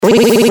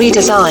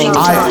Redesigned.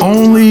 I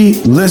only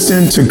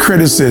listen to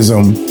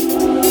criticism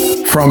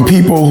from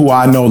people who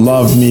I know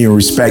love me and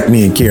respect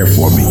me and care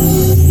for me.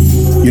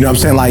 You know what I'm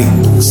saying?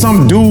 Like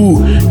some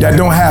dude that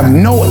don't have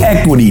no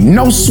equity,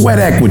 no sweat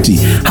equity.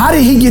 How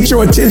did he get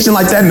your attention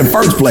like that in the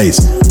first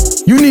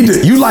place? You need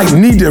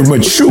to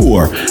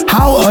mature.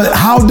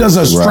 How does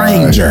a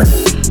stranger,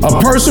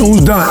 a person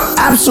who's done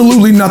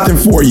absolutely nothing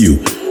for you,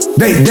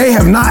 they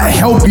have not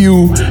helped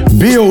you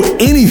build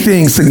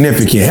anything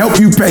significant, help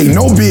you pay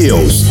no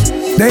bills.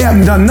 They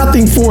haven't done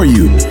nothing for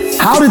you.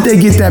 How did they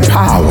get that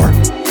power?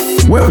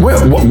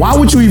 Why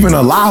would you even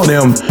allow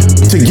them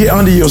to get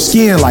under your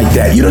skin like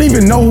that? You don't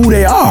even know who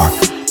they are.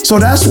 So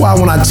that's why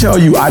when I tell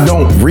you I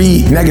don't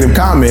read negative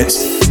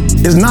comments,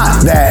 it's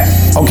not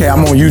that, okay, I'm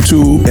on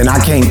YouTube and I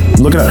can't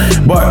look it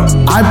up, but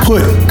I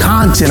put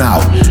content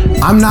out.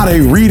 I'm not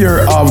a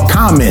reader of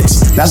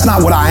comments. That's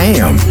not what I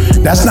am.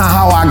 That's not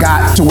how I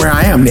got to where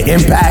I am. The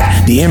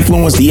impact, the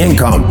influence, the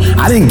income.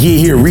 I didn't get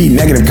here reading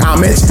negative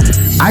comments.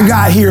 I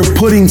got here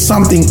putting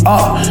something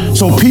up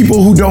so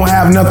people who don't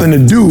have nothing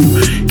to do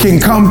can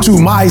come to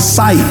my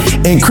site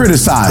and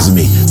criticize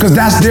me, because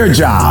that's their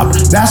job.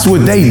 That's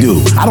what they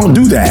do. I don't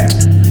do that.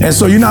 And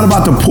so you're not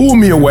about to pull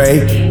me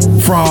away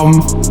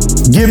from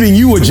giving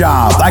you a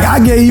job. Like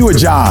I gave you a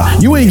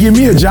job. You ain't give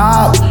me a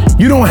job.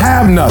 You don't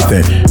have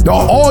nothing.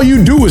 All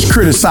you do is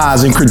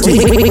criticize and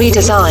critique.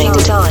 Redesigned.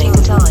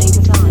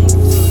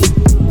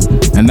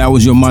 And that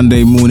was your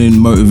Monday morning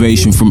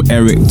motivation from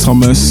Eric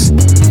Thomas.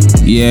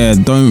 Yeah,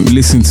 don't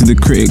listen to the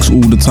critics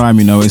all the time,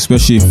 you know,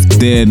 especially if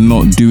they're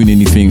not doing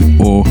anything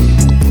or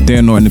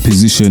they're not in the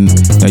position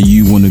that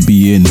you want to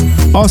be in.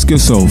 Ask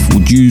yourself,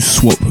 would you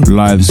swap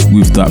lives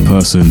with that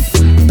person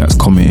that's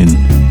commenting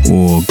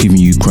or giving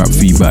you crap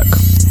feedback?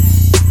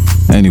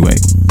 Anyway,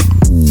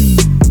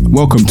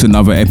 welcome to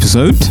another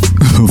episode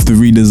of the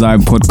Redesign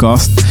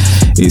Podcast.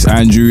 It's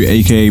Andrew,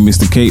 aka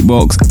Mr.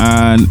 Catebox,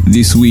 and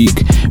this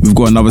week we've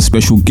got another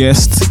special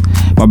guest.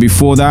 But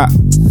before that,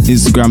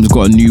 Instagram's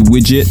got a new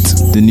widget,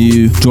 the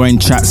new Join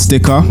Chat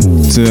sticker,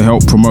 to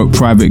help promote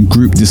private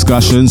group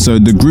discussion. So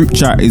the group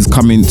chat is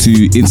coming to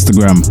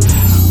Instagram.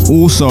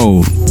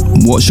 Also,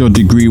 what's your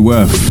degree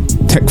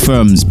worth? Tech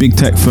firms, big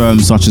tech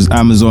firms such as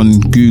Amazon,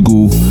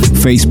 Google,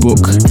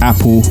 Facebook,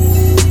 Apple,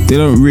 they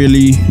don't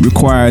really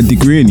require a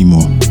degree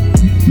anymore.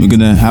 We're going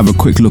to have a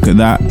quick look at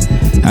that.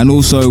 And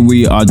also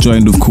we are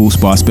joined, of course,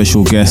 by our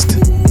special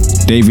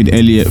guest, David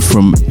Elliott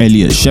from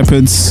Elliott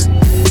Shepherds.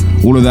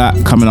 All of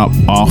that coming up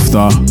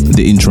after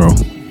the intro.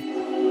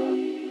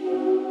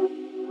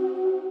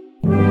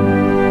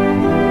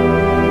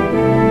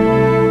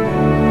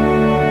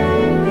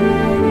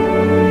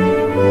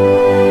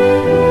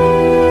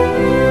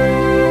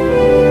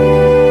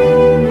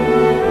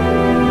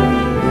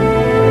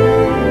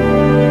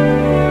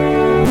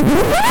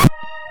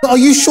 Are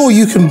you sure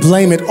you can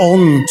blame it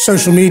on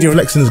social media?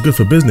 Flexing is good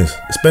for business.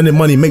 Spending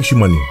money makes you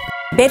money.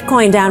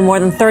 Bitcoin down more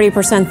than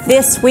 30%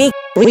 this week.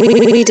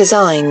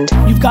 Redesigned.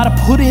 You've got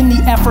to put in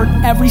the effort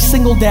every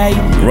single day.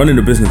 Running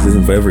a business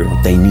isn't for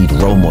everyone. They need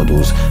role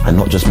models and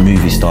not just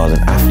movie stars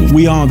and athletes.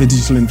 We are the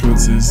digital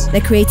influencers.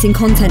 They're creating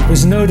content.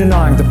 There's no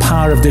denying the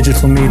power of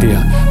digital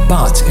media,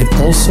 but it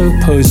also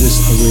poses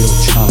a real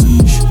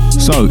challenge.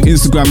 So,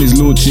 Instagram is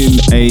launching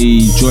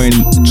a Join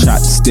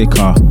Chat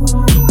sticker.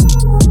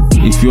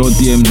 If your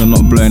DMs are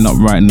not blowing up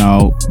right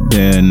now,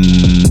 then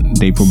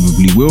they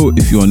probably will.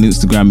 If you're on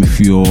Instagram, if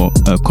you're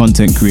a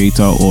content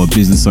creator or a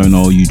business owner,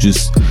 or you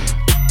just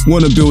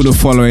want to build a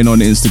following on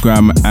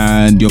Instagram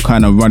and you're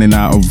kind of running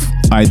out of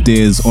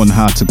ideas on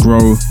how to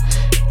grow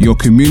your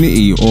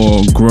community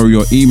or grow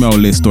your email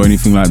list or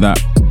anything like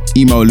that.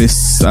 Email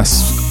lists,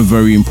 that's a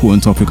very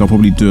important topic. I'll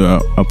probably do a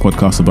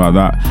podcast about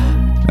that.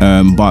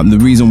 But the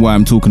reason why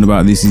I'm talking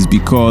about this is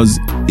because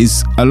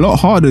it's a lot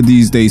harder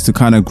these days to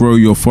kind of grow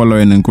your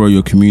following and grow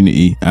your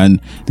community. And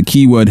the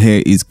key word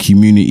here is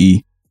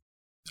community.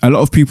 A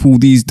lot of people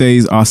these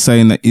days are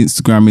saying that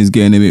Instagram is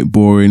getting a bit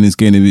boring, it's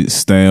getting a bit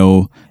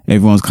stale.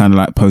 Everyone's kind of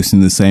like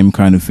posting the same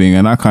kind of thing.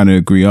 And I kind of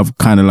agree. I've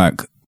kind of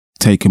like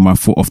taken my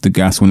foot off the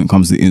gas when it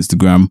comes to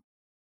Instagram.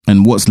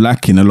 And what's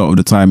lacking a lot of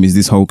the time is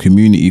this whole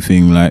community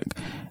thing. Like,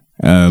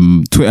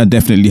 Twitter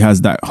definitely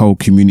has that whole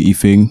community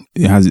thing.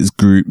 It has its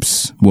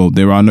groups. Well,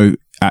 there are no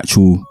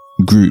actual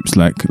groups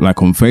like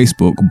on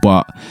Facebook,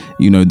 but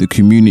you know, the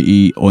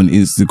community on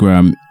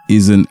Instagram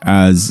isn't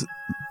as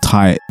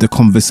tight. The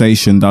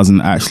conversation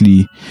doesn't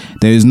actually,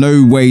 there is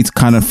no way to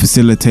kind of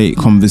facilitate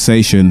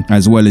conversation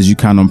as well as you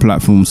can on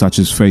platforms such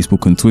as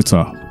Facebook and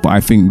Twitter. But I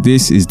think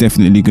this is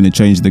definitely going to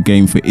change the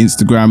game for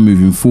Instagram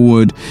moving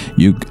forward.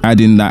 You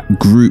add in that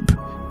group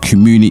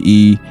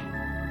community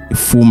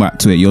format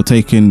to it. You're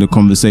taking the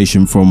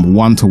conversation from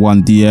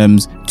one-to-one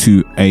DMs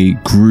to a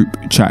group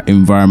chat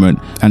environment,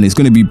 and it's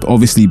going to be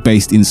obviously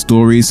based in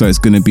stories, so it's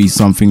going to be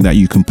something that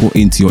you can put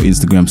into your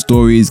Instagram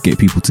stories, get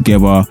people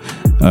together.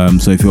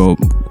 So if you're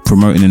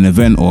promoting an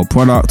event or a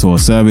product or a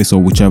service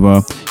or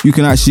whichever, you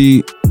can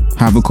actually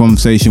have a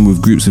conversation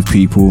with groups of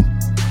people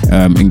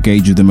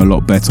engage with them a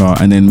lot better,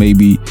 and then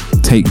maybe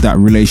take that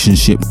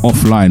relationship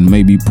offline,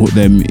 maybe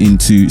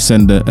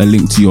send a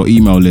link to your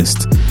email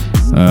list.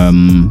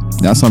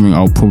 That's something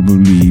I'll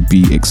probably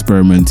be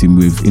experimenting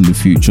with in the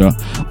future,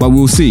 but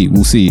we'll see.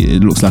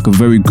 It looks like a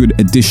very good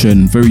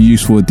addition, very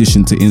useful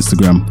addition to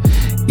Instagram,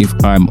 if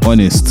I'm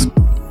honest,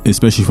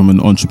 especially from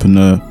an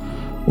entrepreneur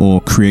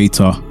or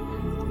creator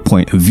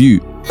point of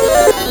view.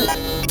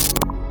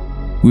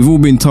 We've all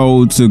been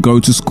told to go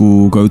to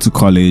school, go to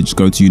college,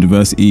 go to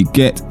university,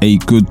 get a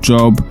good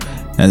job,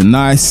 a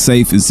nice,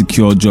 safe and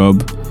secure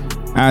job.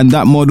 And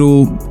that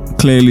model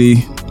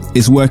clearly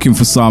is working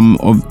for some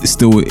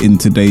still in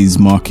today's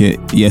market.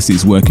 Yes,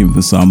 it's working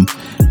for some,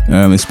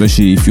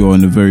 especially if you're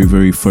in a very,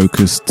 very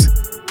focused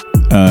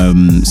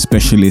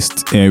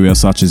specialist area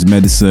such as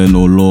medicine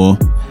or law.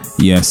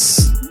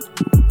 Yes,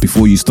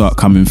 before you start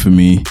coming for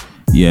me,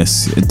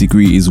 yes, a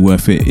degree is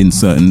worth it in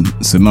certain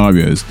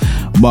scenarios.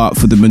 But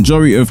for the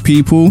majority of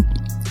people,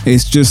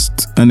 it's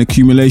just an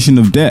accumulation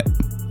of debt.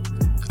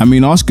 I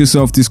mean, ask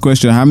yourself this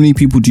question: how many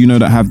people do you know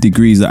that have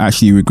degrees that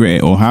actually regret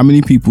it? Or how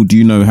many people do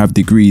you know have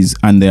degrees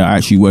and they're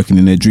actually working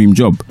in their dream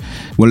job?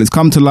 Well, it's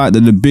come to light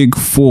that the big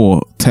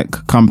 4 tech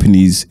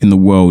companies in the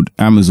world,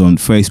 Amazon,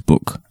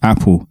 Facebook,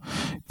 Apple,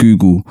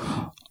 Google,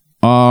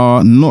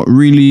 are not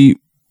really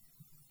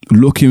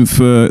looking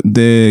for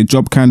their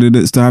job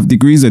candidates to have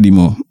degrees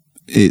anymore.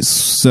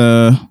 It's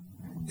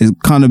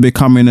kind of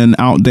becoming an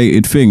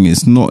outdated thing.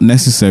 It's not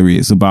necessary.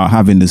 It's about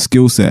having the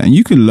skill set, and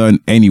you can learn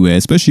anywhere,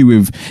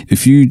 especially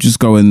if you just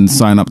go and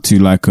sign up to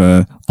like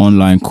a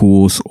online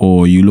course,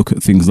 or you look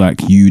at things like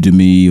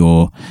Udemy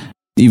or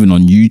even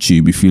on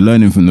YouTube. If you're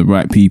learning from the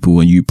right people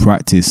and you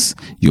practice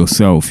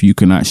yourself, you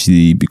can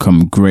actually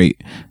become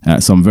great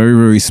at some very,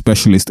 very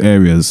specialist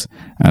areas,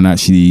 and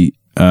actually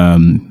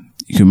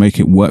you can make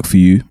it work for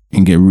you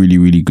and get really,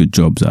 really good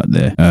jobs out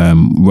there,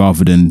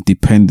 rather than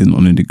dependent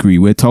on a degree.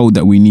 We're told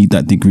that we need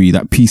that degree,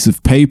 that piece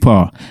of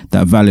paper,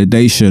 that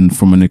validation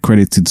from an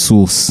accredited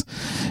source,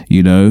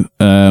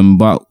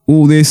 but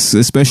all this,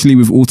 especially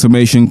with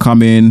automation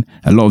coming,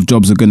 a lot of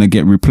jobs are going to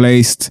get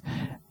replaced.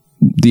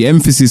 The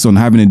emphasis on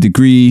having a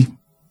degree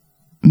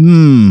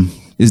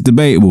is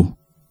debatable.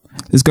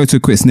 Let's go to a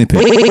quick snippet.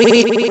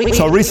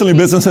 So recently,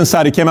 Business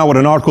Insider came out with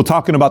an article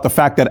talking about the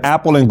fact that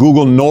Apple and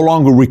Google no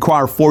longer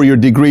require a 4-year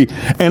degree.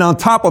 And on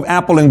top of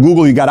Apple and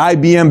Google, you got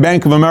IBM,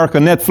 Bank of America,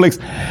 Netflix,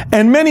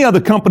 and many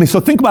other companies. So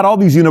think about all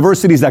these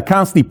universities that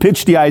constantly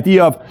pitch the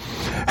idea of,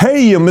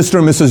 hey, Mr.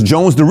 and Mrs.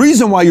 Jones, the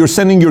reason why you're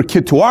sending your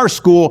kid to our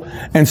school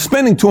and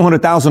spending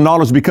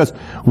 $200,000 because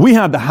we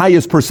have the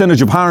highest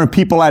percentage of hiring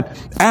people at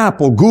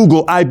Apple,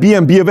 Google,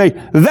 IBM, B of A.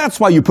 That's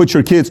why you put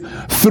your kids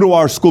through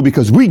our school,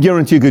 because we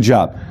guarantee a good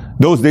job.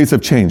 Those days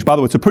have changed. By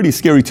the way, it's a pretty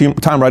scary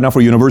time right now for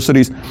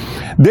universities.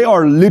 They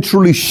are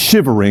literally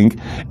shivering.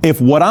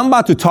 If what I'm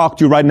about to talk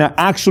to you right now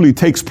actually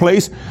takes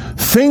place,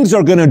 things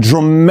are going to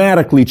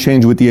dramatically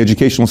change with the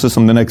educational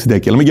system the next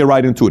decade. Let me get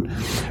right into it.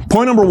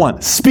 Point number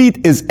 1,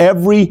 speed is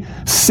every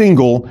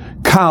single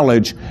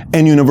college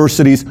and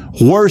university's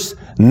worst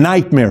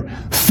nightmare.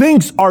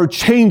 Things are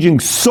changing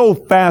so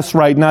fast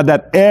right now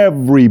that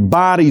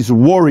everybody's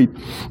worried.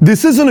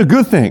 This isn't a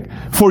good thing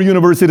for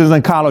universities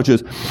and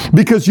colleges,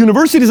 because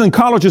universities and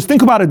colleges,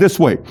 think about it this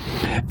way.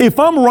 If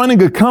I'm running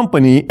a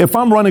company, if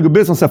I'm running a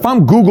business, if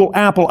I'm Google,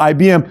 Apple,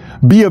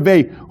 IBM, B of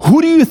A,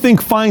 who do you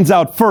think finds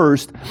out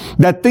first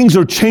that things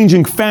are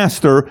changing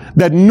faster,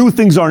 that new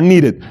things are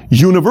needed?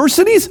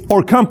 Universities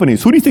or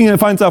companies? Who do you think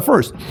finds out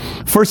first?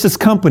 First is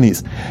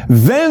companies.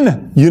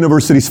 Then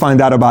universities find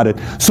out about it.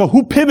 So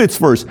who pivots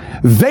first?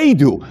 They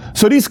do.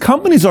 So these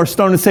companies are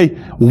starting to say,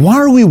 why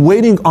are we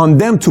waiting on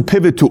them to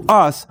pivot to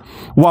us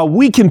while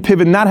we can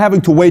pivot, not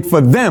having to wait for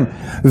them?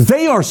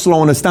 They are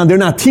slowing us down. They're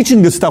not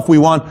teaching the stuff we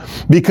want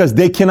because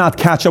they cannot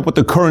catch up with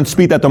the current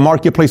speed that the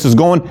marketplace is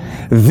going.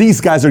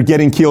 These guys are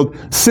getting killed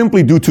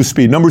simply due to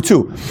speed. Number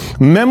 2,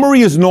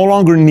 memory is no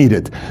longer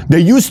needed. There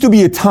used to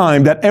be a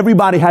time that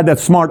everybody had that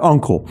smart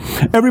uncle.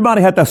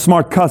 Everybody had that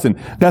smart cousin,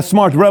 that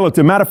smart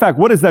relative. Matter of fact,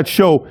 what is that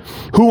show,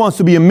 Who Wants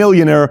to Be a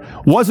Millionaire?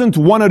 Wasn't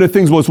one of the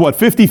things was what,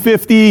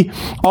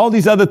 50-50, all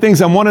these other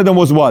things, and one of them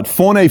was what,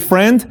 phone a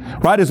friend,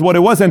 right, is what it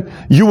was. And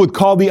you would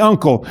call the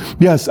uncle.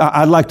 Yes,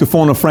 I'd like to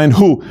phone a friend.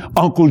 Who?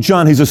 Uncle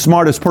John. He's the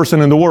smartest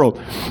person in the world.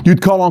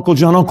 You'd call Uncle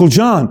John. Uncle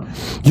John,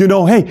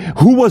 hey,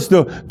 who was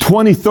the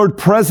 23rd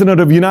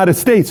president of the United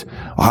States?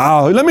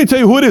 Let me tell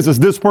you who it is. It's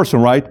this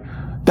person, right?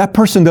 That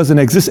person doesn't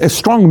exist. A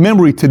strong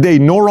memory today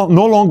no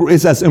longer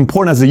is as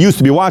important as it used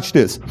to be. Watch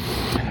this.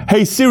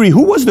 Hey Siri,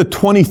 who was the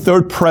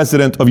 23rd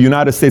president of the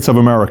United States of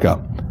America?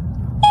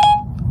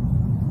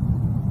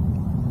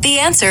 The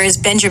answer is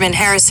Benjamin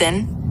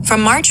Harrison,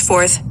 from March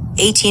 4th,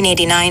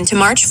 1889 to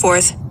March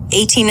 4th,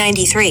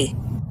 1893.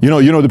 You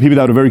know the people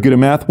that are very good at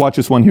math? Watch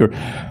this one here.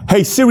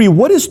 Hey Siri,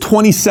 what is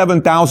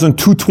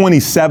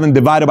 27,227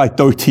 divided by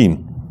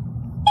 13?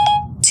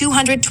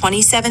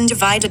 227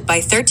 divided by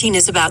 13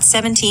 is about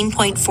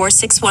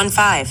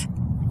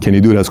 17.4615. Can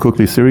you do it as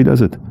quickly as Siri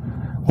does it?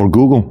 Or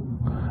Google?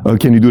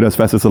 Can you do it as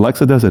fast as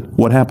Alexa does it?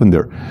 What happened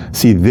there?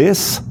 See,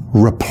 this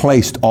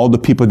replaced all the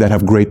people that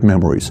have great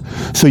memories.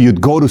 So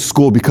you'd go to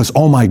school because,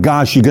 oh my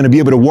gosh, you're going to be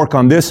able to work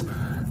on this.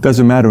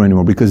 Doesn't matter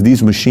anymore because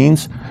these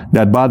machines,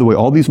 that by the way,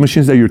 all these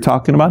machines that you're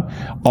talking about,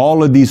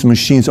 all of these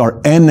machines are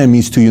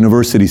enemies to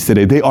universities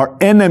today. They are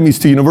enemies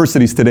to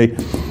universities today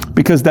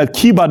because that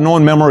key about no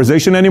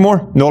memorization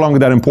anymore, no longer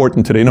that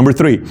important today. Number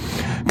 3,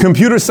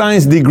 computer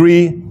science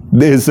degree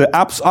is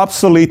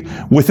obsolete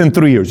within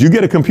 3 years. You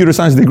get a computer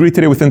science degree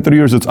today, within 3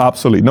 years, it's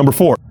obsolete. Number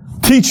 4,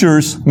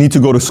 teachers need to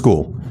go to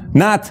school.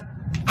 Not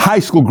high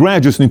school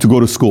graduates need to go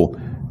to school.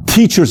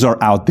 Teachers are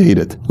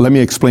outdated. Let me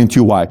explain to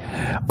you why.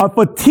 If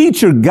a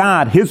teacher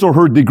got his or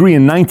her degree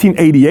in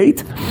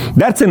 1988,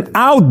 that's an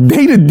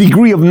outdated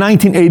degree of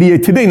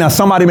 1988 today. Now,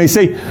 somebody may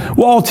say,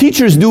 well, all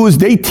teachers do is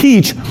they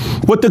teach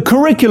what the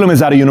curriculum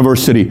is at a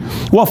university.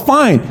 Well,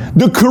 fine.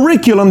 The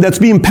curriculum that's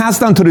being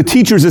passed on to the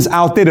teachers is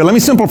outdated. Let me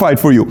simplify it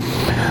for you.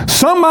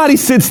 Somebody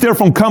sits there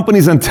from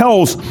companies and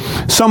tells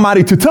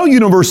somebody to tell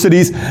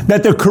universities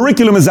that their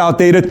curriculum is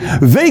outdated.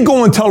 They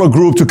go and tell a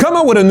group to come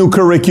up with a new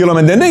curriculum,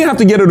 and then they have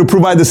to get it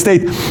approved by the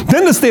state.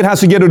 Then the state has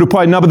to get it approved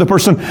by another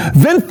person.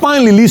 Then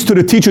finally leads to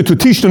the teacher to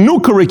teach the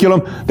new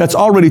curriculum that's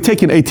already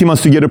taken 18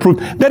 months to get approved.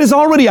 That is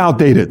already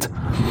outdated.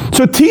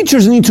 So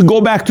teachers need to go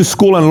back to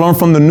school and learn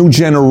from the new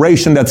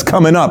generation that's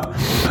coming up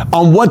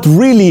on what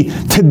really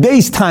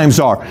today's times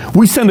are.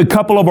 We sent a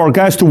couple of our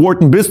guys to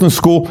Wharton Business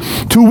School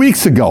 2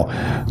 weeks ago.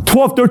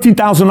 $12,000,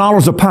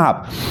 $13,000 a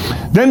pop.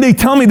 Then they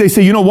tell me, they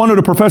say, you know, one of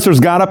the professors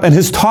got up and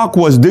his talk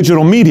was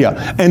digital media.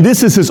 And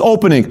this is his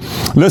opening.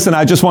 Listen,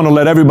 I just want to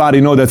let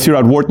everybody know that's here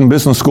at Wharton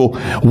Business School.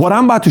 What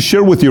I'm about to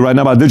share with you right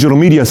now about digital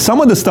media,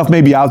 some of the stuff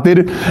may be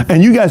outdated,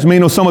 and you guys may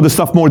know some of the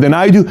stuff more than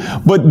I do,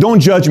 but don't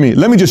judge me.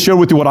 Let me just share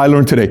with you what I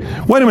learned today.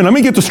 Wait a minute, let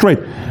me get this straight.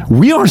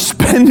 We are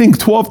spending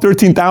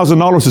 $12,000,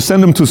 $13,000 to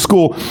send them to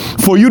school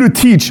for you to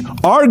teach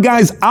our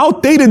guys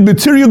outdated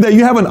material that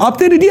you haven't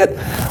updated yet?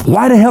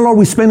 Why the hell are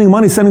we spending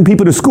money sending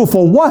people to school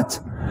for what?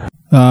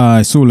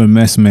 It's all a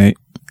mess, mate.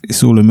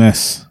 It's all a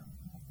mess.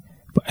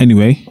 But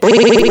anyway.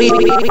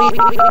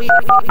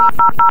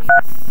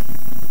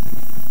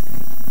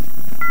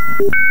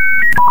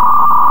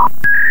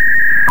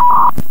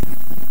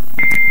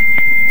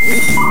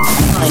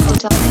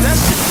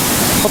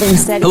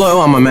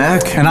 Hello, I'm a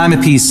Mac. And I'm a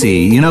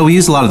PC. You know, we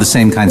use a lot of the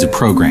same kinds of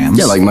programs.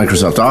 Yeah, like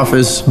Microsoft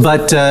Office.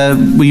 But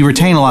we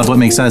retain a lot of what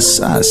makes us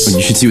us. But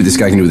you should see what this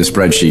guy can do with a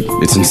spreadsheet.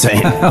 It's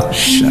insane. Oh,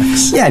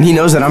 shucks. Yeah, and he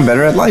knows that I'm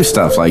better at life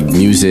stuff, like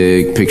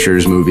music,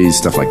 pictures, movies,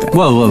 stuff like that.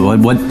 Whoa,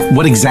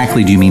 what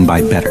exactly do you mean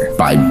by better?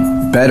 By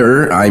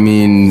better, I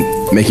mean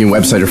making a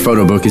website or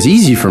photo book is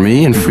easy for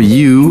me, and for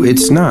you,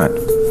 it's not.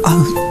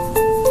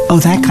 Oh,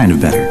 that kind of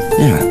better.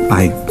 Yeah.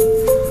 I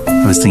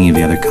was thinking of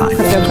the other kind.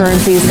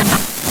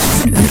 Cryptocurrencies.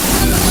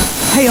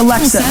 Hey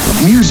Alexa.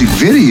 Music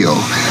video,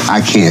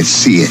 I can't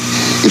see it.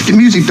 If the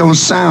music don't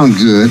sound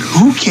good,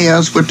 who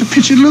cares what the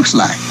picture looks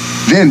like?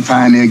 Then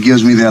Pioneer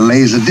gives me their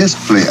laser disc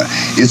player.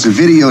 It's a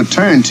video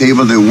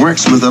turntable that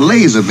works with a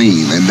laser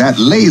beam, and that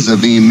laser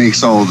beam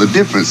makes all the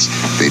difference,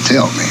 they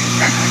tell me.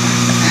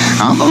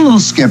 I'm a little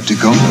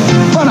skeptical,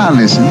 but I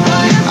listen.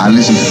 I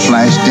listen to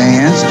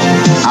Flashdance.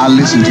 I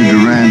listen to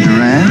Duran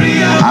Duran.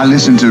 I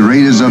listen to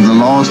Raiders of the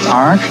Lost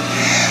Ark.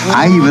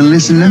 I even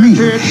listen to me,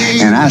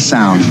 and I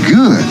sound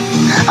good.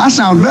 I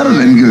sound better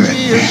than good.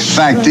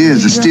 Fact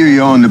is, the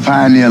stereo on the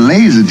Pioneer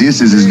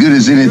Laserdisc is as good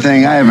as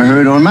anything I ever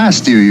heard on my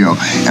stereo.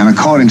 And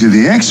according to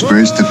the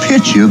experts, the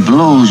picture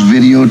blows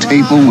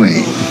videotape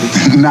away.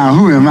 Now,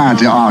 who am I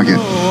to argue?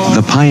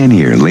 The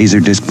Pioneer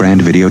Laserdisc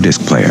brand video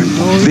disc player.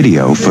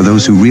 Video for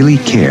those who really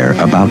care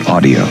about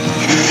audio.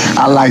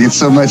 I like it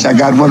so much, I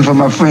got one for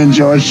my friend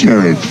George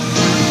Sherry.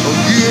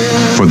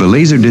 For the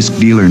Laserdisc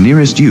dealer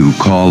nearest you,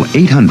 call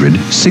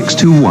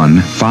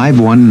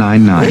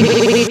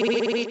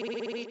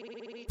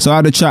 800-621-5199. So I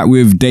had a chat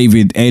with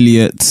David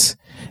Elliott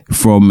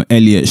from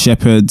Elliott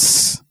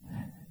Shepherds,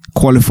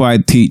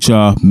 qualified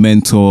teacher,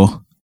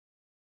 mentor.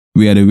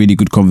 We had a really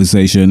good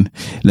conversation.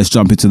 Let's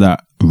jump into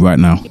that right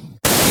now.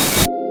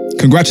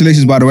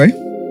 Congratulations, by the way.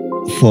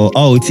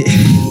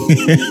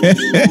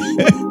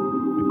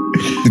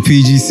 The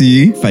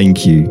PGCE.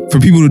 Thank you. For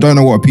people who don't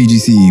know what a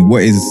PGCE,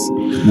 what is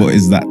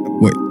that?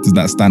 What does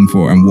that stand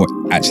for, and what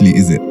actually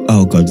is it?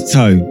 Oh God.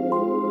 So,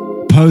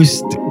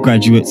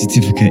 postgraduate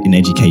certificate in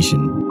education.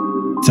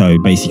 So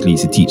basically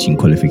it's a teaching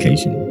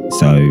qualification.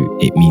 So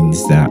it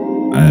means that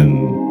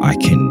I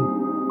can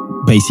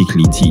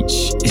basically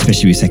teach,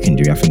 especially with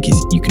secondary, I think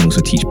you can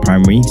also teach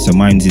primary. So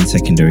mine's in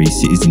secondary,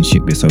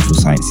 citizenship with social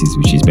sciences,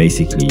 which is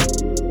basically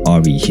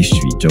RE,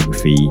 history,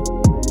 geography,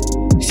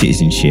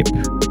 citizenship,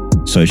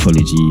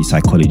 sociology,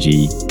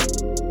 psychology.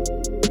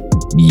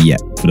 Yeah,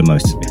 for the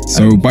most.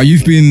 So, but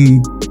you've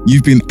been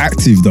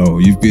active though.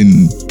 You've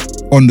been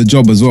on the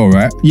job as well,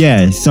 right?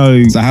 Yeah.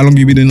 So how long have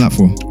you been doing that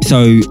for?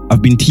 So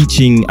I've been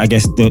teaching. I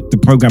guess the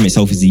program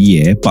itself is a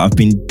year, but I've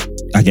been,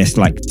 I guess,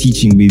 like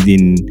teaching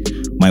within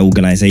my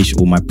organization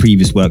or my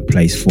previous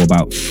workplace for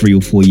about 3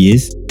 or 4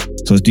 years.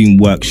 So I was doing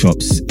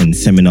workshops and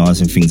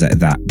seminars and things like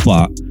that.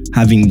 But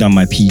having done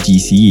my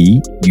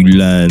PGCE, you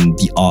learn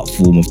the art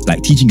form of,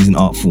 like, teaching is an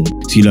art form.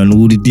 So you learn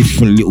all the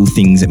different little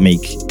things that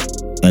make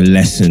a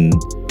lesson,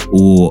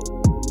 or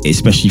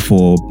especially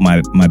for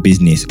my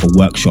business, a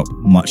workshop,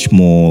 much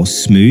more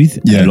smooth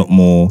and a lot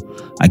more,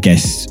 I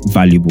guess,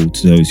 valuable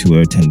to those who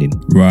are attending.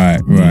 Right.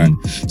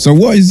 So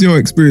what is your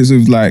experience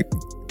of like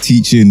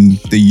teaching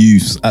the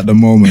youths at the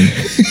moment?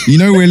 You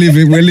know, we're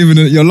living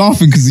you're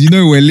laughing because you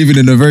know we're living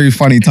in a very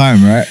funny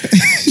time, right?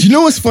 Do you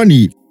know what's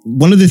funny?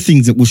 One of the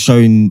things that was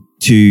shown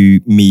to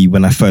me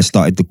when I first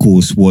started the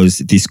course was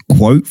this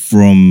quote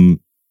from,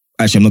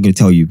 actually, I'm not going to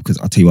tell you because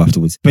I'll tell you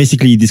afterwards.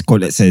 Basically, this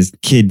quote that says,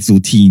 kids or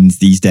teens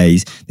these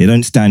days, they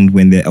don't stand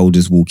when their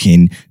elders walk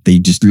in. They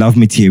just love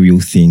material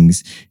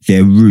things.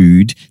 They're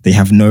rude. They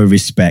have no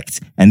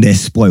respect and they're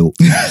spoiled.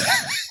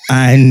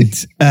 And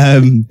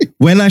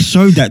when I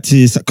showed that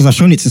because I've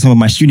shown it to some of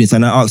my students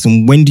and I asked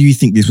them, when do you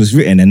think this was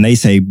written? And they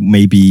say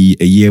maybe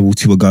a year or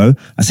two ago.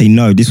 I say,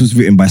 no, this was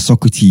written by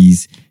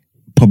Socrates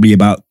probably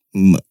about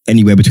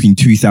anywhere between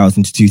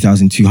 2000 to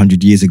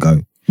 2200 years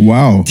ago.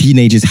 Wow.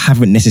 Teenagers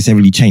haven't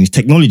necessarily changed.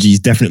 Technology has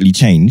definitely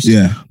changed.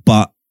 Yeah.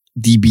 But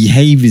the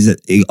behaviors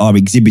that are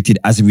exhibited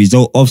as a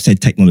result of said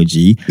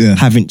technology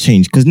haven't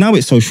changed. Because now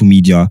it's social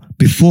media.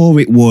 Before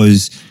it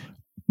was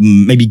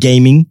maybe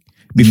gaming.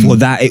 Before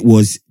that, it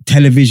was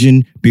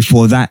television.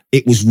 Before that,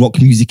 it was rock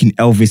music and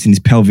Elvis and his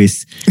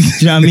pelvis. Do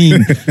you know what I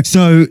mean?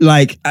 So,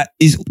 like,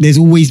 there's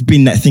always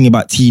been that thing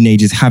about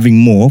teenagers having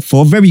more,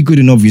 for very good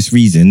and obvious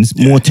reasons,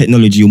 more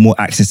technology or more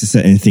access to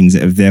certain things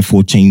that have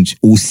therefore changed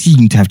or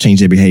seem to have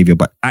changed their behavior.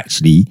 But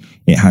actually,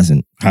 it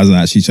hasn't. Hasn't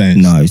actually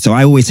changed. No. So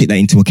I always take that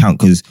into account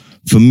because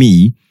for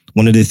me,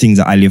 one of the things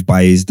that I live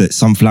by is that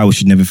sunflowers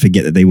should never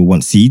forget that they were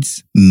once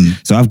seeds.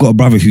 So I've got a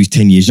brother who's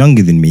 10 years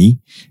younger than me.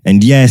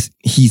 And yes,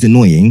 he's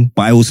annoying,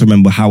 but I also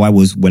remember how I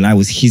was when I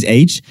was his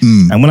age.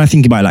 And when I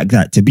think about it like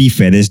that, to be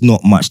fair, there's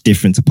not much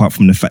difference apart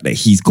from the fact that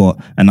he's got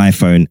an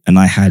iPhone and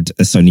I had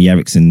a Sony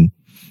Ericsson,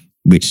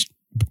 which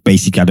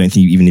basically I don't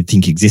even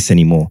think exists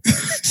anymore.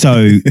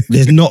 So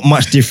there's not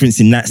much difference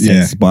in that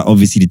sense, but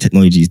obviously the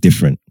technology is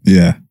different.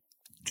 Yeah.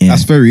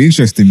 That's very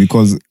interesting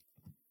because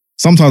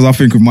sometimes I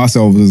think of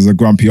myself as a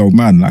grumpy old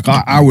man. Like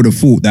I would have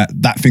thought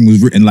that thing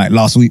was written like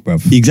last week,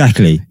 bruv.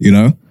 Exactly. You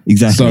know?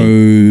 Exactly. So,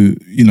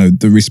 you know,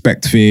 the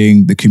respect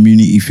thing, the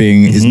community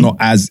thing is not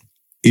as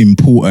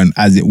important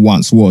as it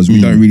once was. We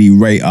don't really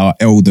rate our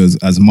elders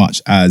as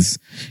much as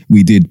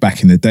we did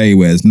back in the day.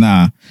 Whereas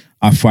now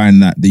I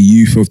find that the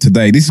youth of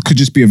today, this could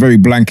just be a very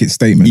blanket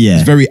statement. Yeah.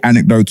 It's very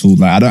anecdotal.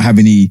 Like I don't have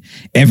any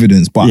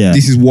evidence, but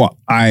this is what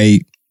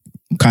I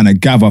kind of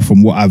gather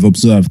from what I've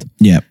observed.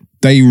 Yeah.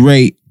 They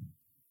rate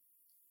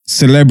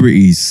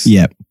celebrities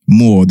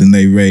more than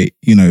they rate,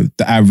 you know,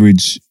 the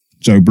average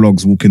Joe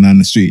Bloggs walking down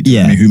the street,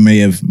 I mean, who may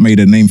have made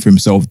a name for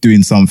himself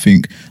doing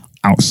something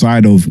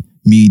outside of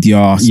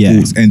media,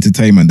 sports,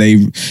 entertainment.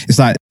 It's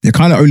like they're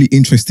kind of only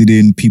interested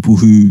in people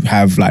who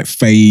have like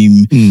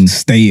fame,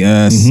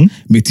 status,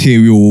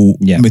 material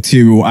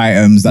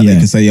items that they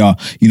can say,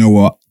 you know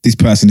what, this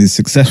person is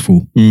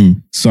successful.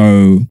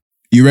 So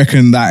you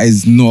reckon that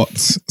is not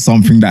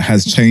something that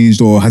has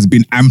changed or has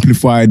been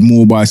amplified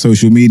more by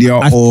social media?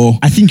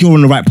 I think you're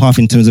on the right path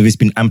in terms of it's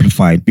been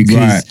amplified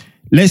because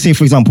let's say,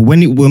 for example,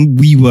 when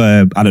we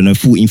were, I don't know,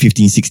 14,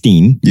 15,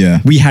 16,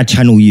 we had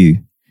Channel U.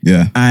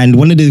 Yeah. And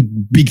one of the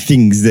big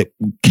things that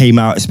came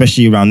out,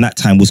 especially around that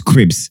time, was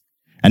Cribs.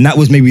 And that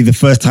was maybe the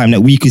first time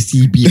that we could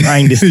see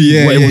behind the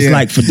scenes what it was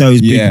like for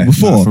those people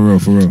before. Nah,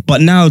 for real.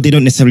 But now they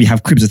don't necessarily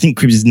have Cribs. I think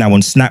Cribs is now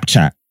on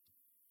Snapchat.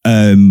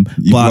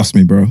 You've lost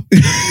me, bro.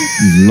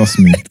 You've lost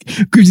me.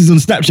 Cribs is on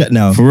Snapchat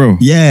now. For real?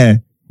 Yeah.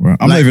 Right.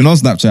 I'm not even on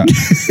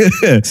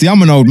Snapchat. See,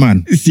 I'm an old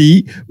man.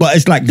 See, but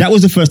it's like that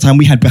was the first time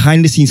we had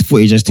behind the scenes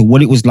footage as to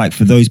what it was like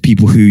for those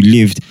people who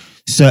lived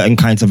certain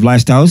kinds of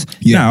lifestyles.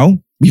 Now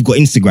we've got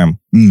Instagram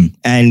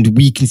and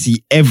we can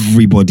see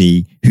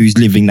everybody who's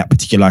living that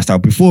particular lifestyle.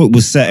 Before it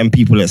was certain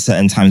people at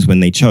certain times when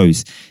they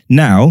chose.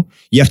 Now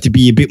you have to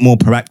be a bit more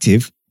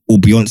proactive, or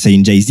Beyonce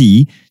and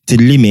Jay-Z,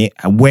 to limit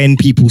when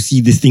people see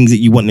the things that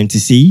you want them to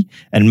see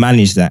and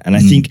manage that. And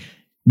I think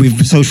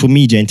with social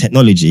media and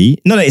technology,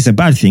 not that it's a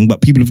bad thing,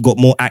 but people have got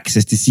more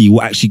access to see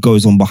what actually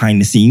goes on behind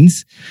the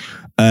scenes,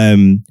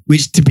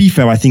 which to be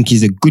fair, I think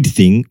is a good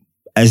thing,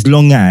 as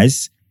long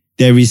as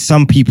there is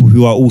some people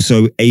who are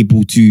also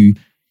able to,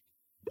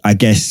 I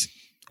guess,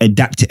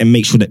 adapt it and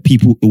make sure that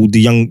people, or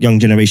the young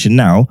generation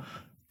now,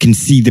 can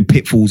see the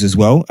pitfalls as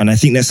well. And I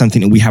think that's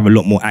something that we have a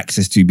lot more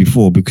access to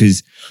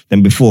because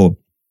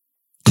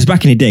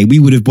back in the day, we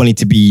would have wanted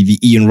to be the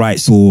Ian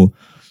Wrights or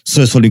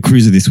Sir Solid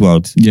Cruz of this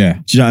world. Yeah.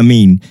 Do you know what I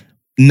mean?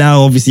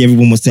 Now, obviously,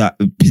 everyone wants to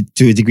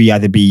a degree,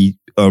 either be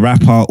a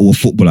rapper or a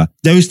footballer.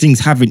 Those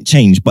things haven't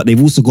changed, but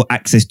they've also got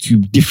access to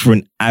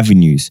different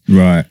avenues.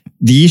 Right.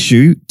 The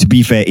issue, to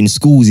be fair, in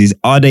schools is,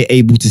 are they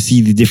able to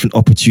see the different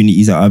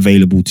opportunities that are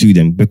available to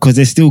them? Because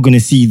they're still going to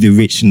see the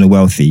rich and the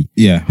wealthy.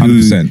 Yeah,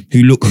 100%.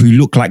 Who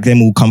look like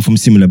them, all come from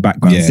similar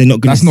backgrounds. Yeah. They're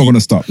not going That's not going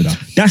to stop with that.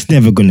 That's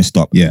never going to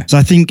stop. Yeah. So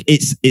I think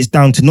it's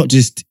down to not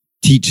just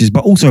teachers,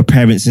 but also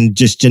parents and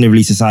just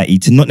generally society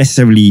to not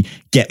necessarily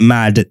get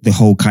mad at the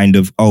whole kind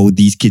of, oh,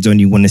 these kids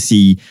only want to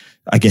see,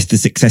 I guess, the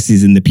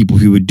successes and the people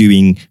who are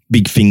doing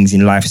big things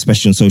in life,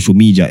 especially on social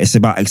media. It's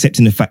about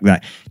accepting the fact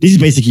that this is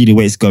basically the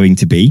way it's going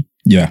to be.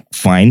 Yeah.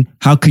 Fine.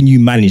 How can you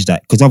manage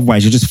that? Because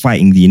otherwise you're just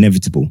fighting the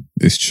inevitable.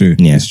 It's true.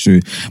 Yeah. It's true.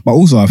 But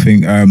also I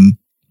think,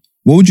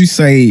 what would you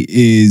say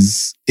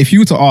is, if you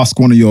were to ask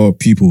one of your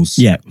pupils,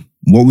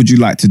 what would you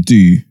like to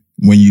do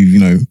when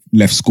you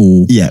left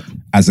school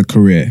as a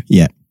career?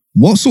 Yeah.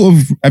 What sort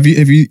of, have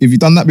you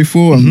done that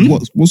before? And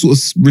what sort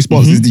of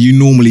responses do you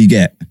normally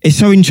get? It's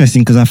so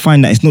interesting because I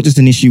find that it's not just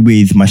an issue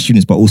with my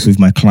students, but also with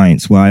my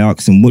clients, where I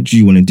ask them, what do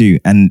you want to do?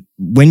 And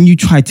when you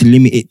try to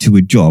limit it to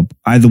a job,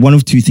 either one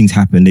of two things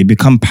happen. They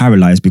become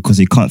paralyzed because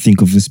they can't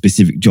think of a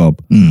specific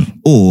job,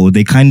 or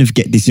they kind of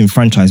get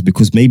disenfranchised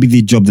because maybe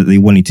the job that they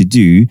wanted to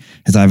do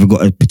has either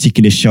got a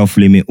particular shelf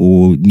limit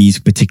or needs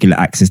particular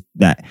access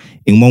that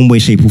in one way,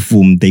 shape or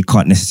form, they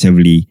can't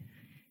necessarily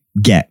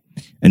get.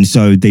 And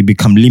so they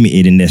become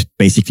limited and they're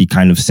basically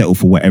kind of settle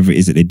for whatever it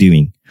is that they're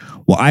doing.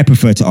 What I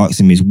prefer to ask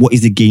them is, what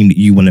is the game that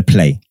you want to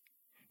play?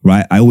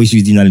 Right? I always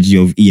use the analogy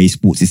of EA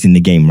Sports. It's in the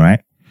game,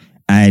 right?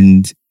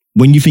 And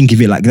when you think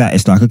of it like that,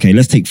 it's like, okay,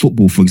 let's take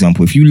football, for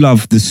example. If you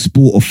love the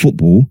sport of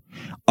football,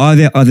 are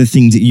there other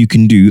things that you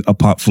can do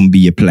apart from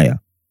be a player?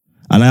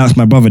 And I asked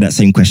my brother that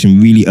same question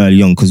really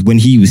early on, because when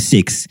he was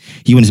 6,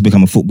 he wanted to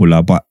become a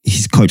footballer, but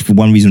his coach, for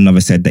one reason or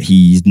another, said that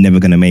he's never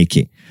going to make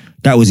it.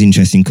 That was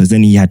interesting because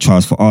then he had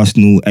trials for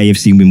Arsenal,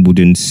 AFC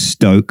Wimbledon,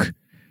 Stoke.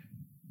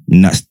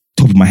 And that's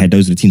top of my head.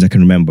 Those are the teams I can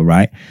remember,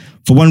 right?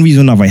 For one reason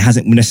or another, it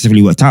hasn't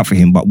necessarily worked out for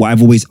him. But what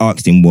I've always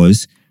asked him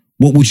was,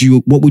 what would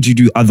you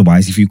do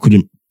otherwise if you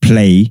couldn't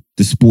play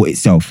the sport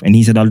itself? And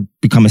he said, I'll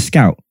become a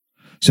scout.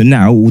 So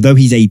now, although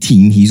he's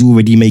 18, he's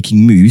already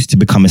making moves to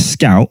become a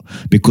scout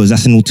because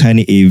that's an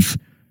alternative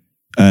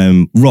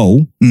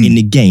role in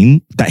the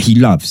game that he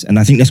loves. And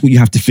I think that's what you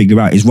have to figure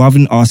out, is rather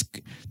than ask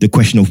the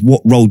question of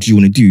what role do you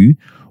want to do,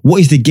 what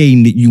is the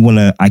game that you want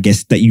to, I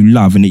guess, that you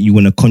love and that you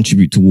want to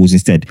contribute towards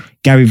instead?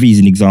 Gary Vee is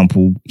an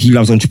example. He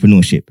loves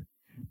entrepreneurship.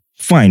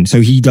 Fine. So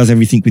he does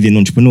everything within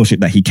entrepreneurship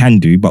that he can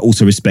do, but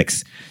also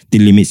respects the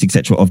limits,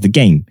 etc., of the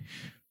game.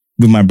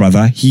 With my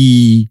brother,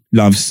 he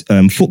loves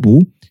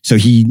football. So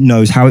he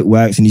knows how it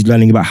works and he's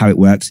learning about how it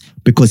works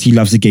because he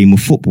loves the game of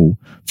football.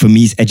 For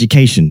me, it's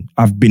education.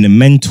 I've been a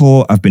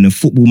mentor. I've been a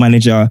football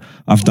manager.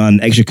 I've done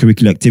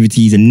extracurricular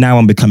activities and now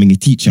I'm becoming a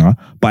teacher.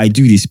 But I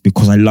do this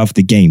because I love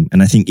the game.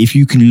 And I think if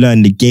you can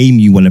learn the game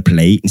you want to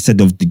play instead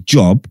of the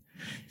job,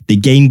 the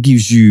game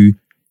gives you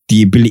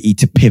the ability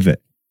to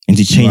pivot and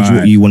to change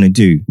what you want to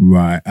do.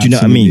 Right. Do you know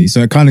what I mean?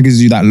 So it kind of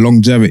gives you that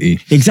longevity.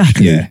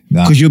 Exactly. Yeah.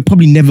 Because you're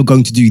probably never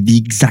going to do the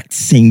exact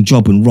same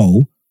job and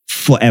role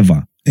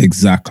forever.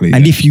 Exactly.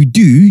 And if you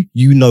do,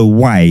 you know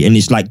why. And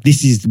it's like,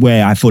 this is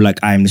where I feel like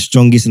I am the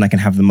strongest and I can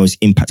have the most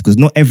impact, because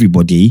not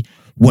everybody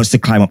wants to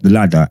climb up the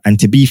ladder. And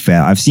to be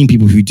fair, I've seen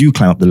people who do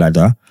climb up the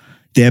ladder.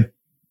 They're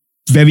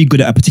very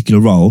good at a particular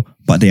role,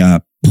 but they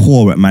are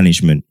poor at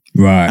management.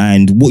 Right.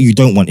 And what you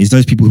don't want is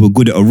those people who are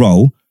good at a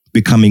role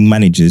becoming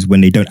managers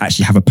when they don't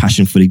actually have a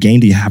passion for the game.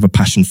 They have a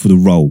passion for the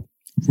role.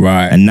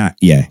 Right. And that,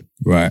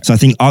 Right. So I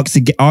think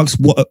ask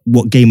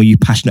what game are you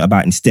passionate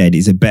about instead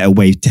is a better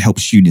way to help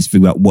students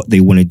figure out what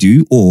they want to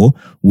do or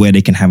where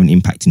they can have an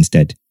impact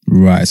instead.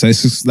 Right. So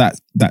it's just that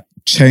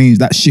change,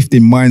 that shift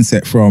in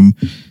mindset from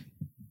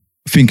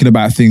thinking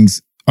about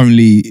things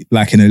only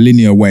like in a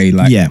linear way,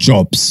 like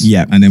jobs.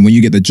 Yeah. And then when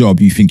you get the job,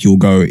 you think you'll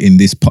go in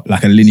this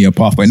like a linear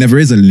path, but it never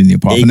is a linear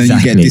path. Exactly. And then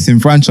you get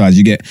disenfranchised.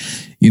 You get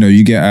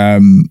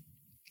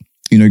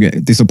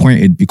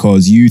disappointed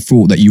because you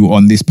thought that you were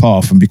on this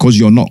path, and because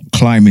you're not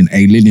climbing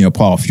a linear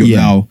path, you're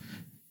now,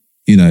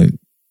 you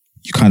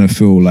kind of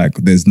feel like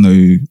there's no,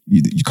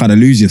 you kind of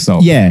lose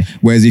yourself. Yeah.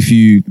 Whereas if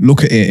you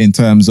look at it in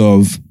terms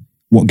of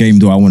what game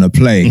do I want to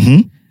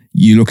play,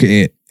 you look at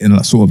it in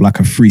a sort of like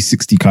a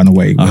 360 kind of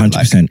way.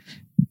 100%. Like,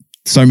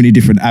 so many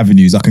different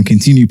avenues. I can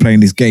continue playing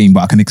this game,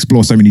 but I can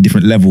explore so many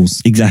different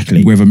levels.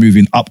 Exactly. Whether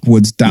moving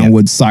upwards,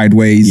 downwards,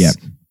 sideways. Yeah.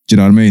 Do you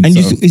know what I mean?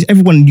 And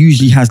everyone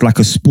usually has like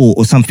a sport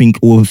or something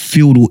or a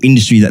field or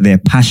industry that they're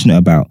passionate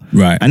about.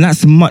 Right. And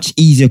that's a much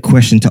easier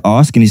question to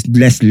ask and it's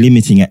less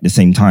limiting at the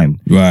same time.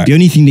 Right. The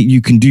only thing that you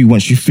can do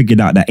once you've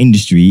figured out that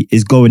industry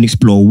is go and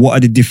explore what are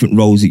the different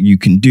roles that you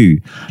can do.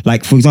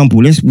 Like, for example,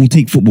 we'll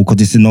take football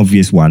because it's an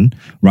obvious one,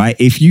 right?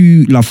 If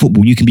you love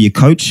football, you can be a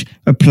coach,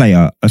 a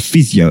player, a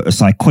physio, a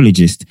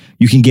psychologist.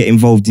 You can get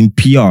involved in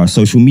PR,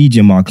 social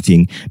media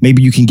marketing.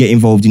 Maybe you can get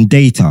involved in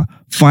data,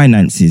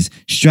 finances,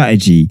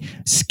 strategy,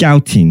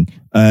 scouting,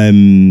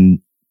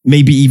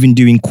 maybe even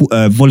doing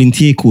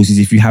volunteer courses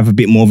if you have a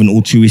bit more of an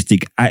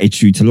altruistic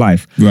attitude to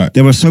life. Right.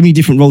 There are so many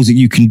different roles that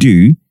you can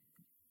do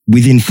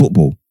within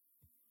football,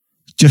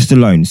 just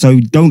alone. So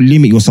don't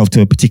limit yourself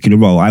to a particular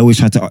role. I always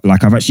try to,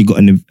 like, I've actually got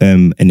an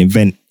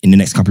event in the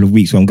next couple of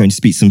weeks where I'm going to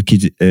speak to some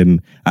kids at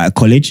a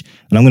college,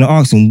 and I'm going to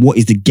ask them, what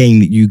is the game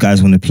that you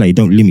guys want to play?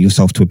 Don't limit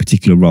yourself to a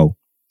particular role.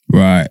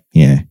 Right.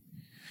 Yeah.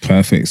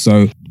 Perfect.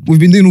 So we've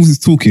been doing all this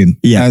talking,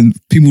 and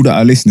people that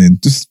are listening,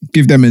 just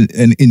give them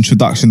an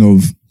introduction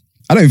of.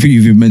 I don't think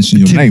you've even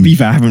mentioned your name.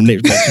 I haven't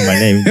mentioned my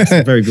name. That's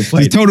a very good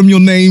point. Just tell them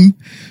your name,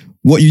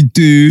 what you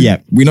do. Yeah.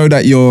 We know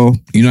that you're,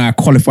 a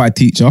qualified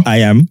teacher. I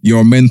am. You're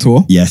a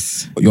mentor.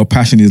 Yes. Your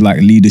passion is like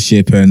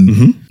leadership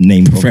and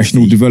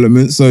professional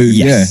development. So,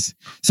 yes.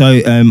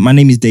 So, my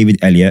name is David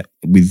Elliott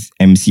with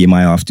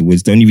MCMI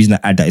afterwards. The only reason I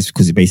add that is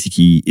because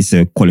it's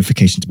a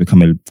qualification to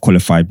become a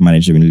qualified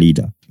manager and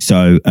leader.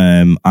 So,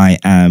 I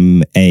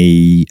am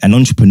an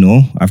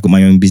entrepreneur. I've got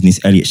my own business,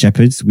 Elliott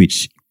Shepherds,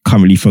 which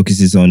currently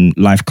focuses on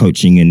life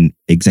coaching and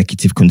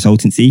executive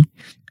consultancy.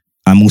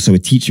 I'm also a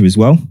teacher as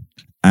well.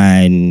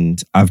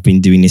 And I've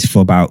been doing this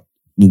for the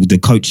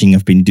life coaching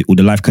I've been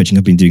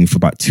doing for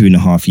about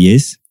 2.5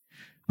 years.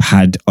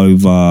 Had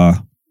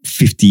over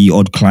 50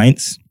 odd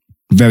clients.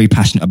 Very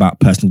passionate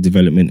about personal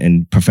development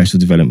and professional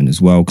development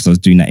as well, because I was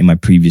doing that in my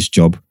previous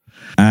job.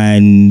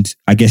 And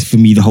I guess for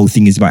me, the whole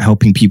thing is about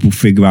helping people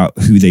figure out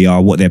who they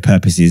are, what their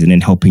purpose is, and then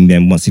helping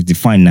them, once they've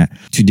defined that,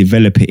 to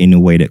develop it in a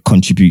way that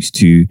contributes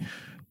to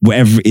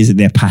whatever it is that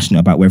they're passionate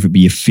about, whether it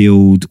be a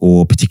field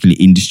or a particular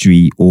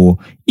industry or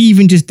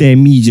even just their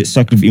immediate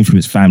circle of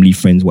influence, family,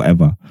 friends,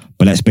 whatever.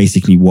 But that's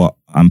basically what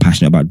I'm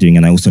passionate about doing.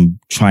 And I also am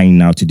trying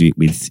now to do it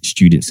with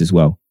students as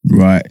well.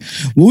 Right.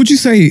 What would you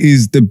say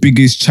is the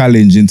biggest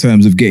challenge in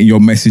terms of getting your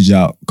message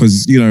out?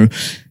 Because,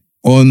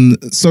 on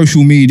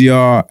social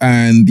media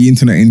and the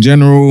internet in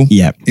general,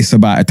 it's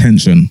about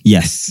attention.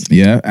 Yes.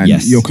 Yeah.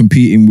 And you're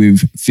competing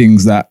with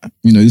things that,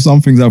 some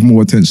things have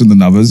more attention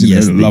than others.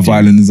 Love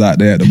Island is out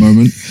there at the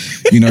moment.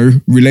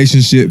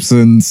 Relationships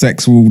and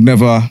sex will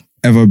never,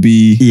 ever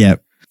be,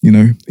 in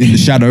the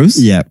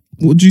shadows. Yeah.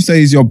 What would you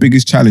say is your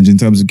biggest challenge in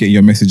terms of getting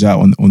your message out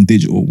on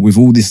digital with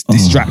all this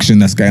distraction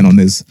that's going on?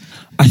 There's,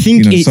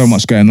 so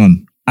much going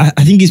on.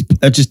 I think it's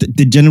just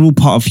the general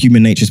part of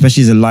human nature,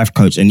 especially as a life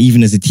coach and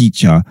even as a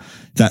teacher,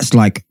 that's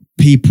like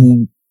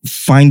people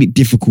find it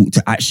difficult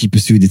to actually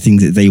pursue the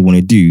things that they want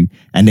to do.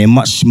 And they're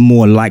much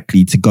more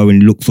likely to go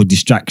and look for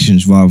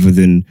distractions rather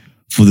than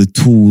for the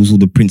tools or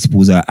the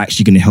principles that are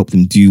actually going to help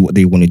them do what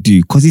they want to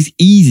do, because it's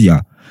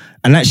easier.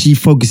 And actually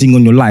focusing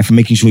on your life and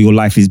making sure your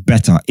life is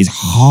better is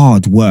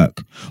hard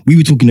work. We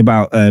were talking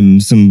about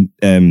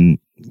can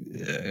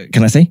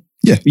I say?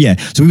 Yeah. Yeah.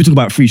 So we were talking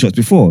about free shots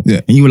before.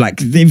 Yeah. And you were like,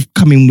 they've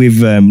come in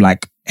with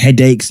like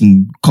headaches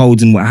and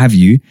colds and what have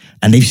you.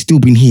 And they've still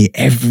been here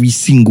every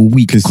single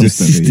week.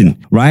 Consistent,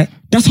 right?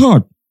 That's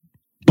hard.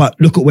 But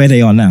look at where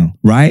they are now,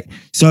 right?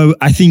 So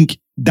I think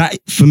that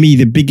for me,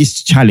 the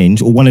biggest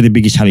challenge or one of the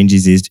biggest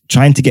challenges is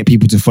trying to get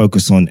people to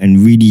focus on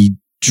and really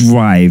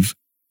drive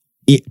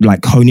it,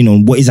 like honing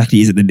on what exactly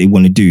is it that they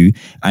want to do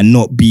and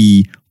not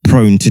be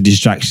prone to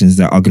distractions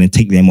that are going to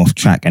take them off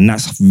track. And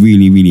that's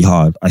really, really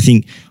hard. I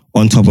think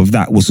on top of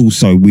that, what's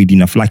also weird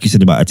enough, like you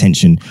said about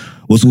attention,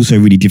 what's also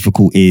really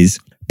difficult is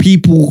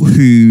people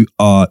who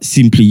are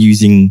simply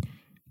using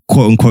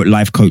quote unquote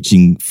life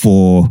coaching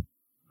for,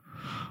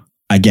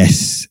 I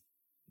guess,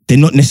 they're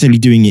not necessarily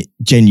doing it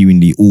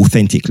genuinely,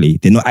 authentically.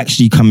 They're not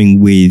actually coming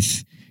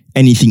with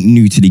anything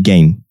new to the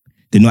game.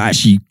 They're not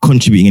actually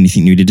contributing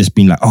anything new. They're just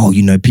being like,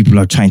 people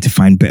are trying to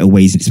find better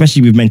ways,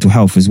 especially with mental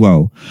health as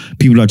well.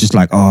 People are just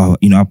like, I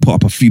put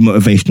up a few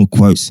motivational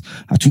quotes.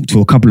 I talked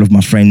to a couple of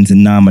my friends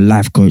and now I'm a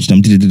life coach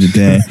and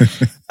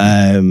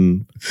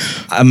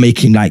I'm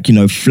making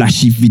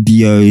flashy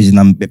videos, and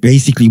I'm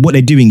basically what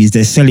they're doing is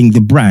they're selling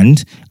the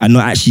brand and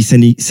not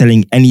actually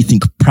selling anything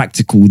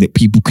practical that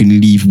people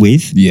can leave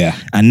with. Yeah.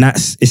 And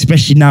that's,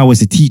 especially now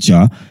as a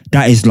teacher,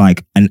 that is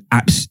like an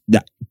apps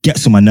that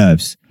gets on my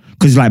nerves.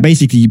 Because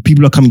basically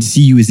people are coming to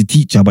see you as a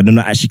teacher, but they're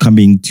not actually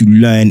coming to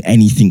learn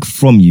anything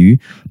from you.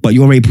 But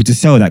you're able to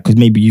sell that because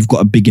maybe you've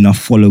got a big enough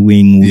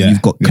following or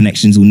you've got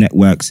connections or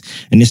networks.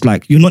 And it's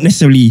like, you're not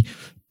necessarily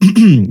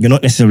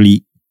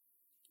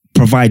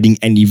providing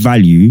any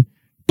value,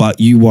 but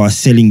you are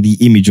selling the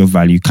image of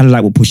value. Kind of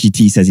like what Pusha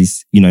T says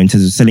is, in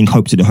terms of selling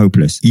hope to the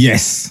hopeless.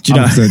 Yes. Do you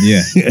know?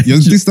 Yeah.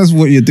 That's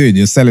what you're doing.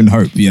 You're selling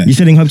hope. Yeah. You're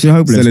selling hope to the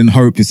hopeless. Selling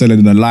hope. You're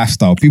selling the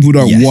lifestyle. People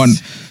don't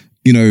want,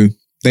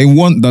 they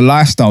want the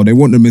lifestyle, they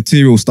want the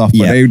material stuff,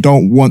 but they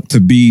don't want to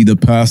be the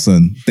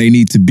person they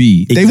need to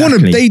be.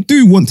 Exactly. They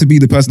do want to be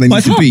the person they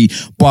need to be,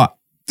 but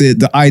they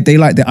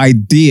like the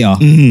idea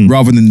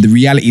rather than the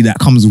reality that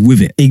comes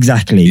with it.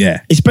 Exactly.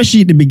 Yeah.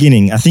 Especially at the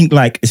beginning. I think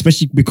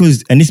especially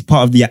because, and this is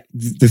part of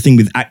the thing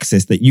with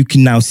access, that you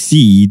can now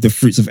see the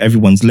fruits of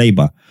everyone's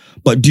labor.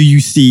 But do you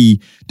see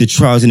the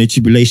trials and the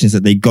tribulations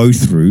that they go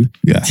through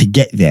to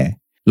get there?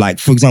 Like,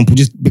 for example,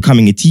 just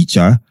becoming a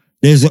teacher,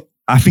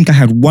 I think I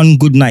had one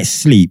good night's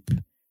sleep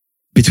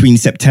between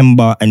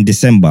September and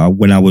December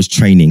when I was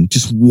training.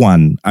 Just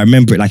one. I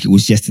remember it like it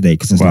was yesterday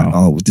because I was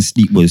like, the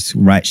sleep was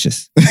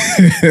righteous.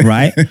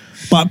 Right?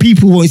 But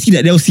people won't see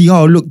that. They'll see,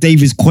 look,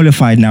 Dave is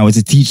qualified now as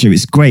a teacher.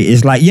 It's great.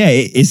 It's like,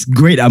 it's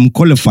great I'm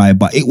qualified,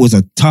 but it was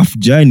a tough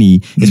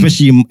journey,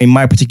 especially in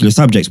my particular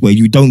subjects where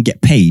you don't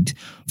get paid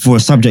for a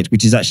subject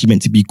which is actually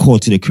meant to be core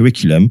to the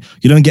curriculum,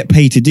 you don't get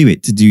paid to do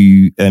it, to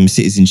do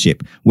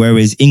citizenship.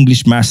 Whereas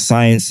English, maths,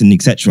 science, and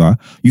etc.,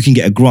 you can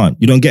get a grant.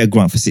 You don't get a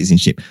grant for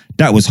citizenship.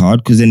 That was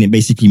hard because then it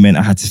basically meant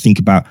I had to think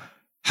about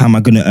how am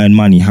I going to earn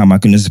money? How am I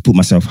going to support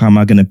myself? How am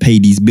I going to pay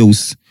these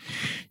bills?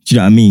 Do you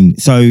know what I mean?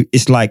 So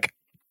it's like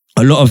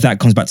a lot of that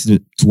comes back to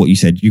what you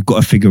said. You've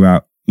got to figure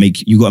out,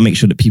 you got to make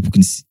sure that people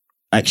can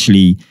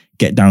actually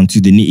get down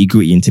to the nitty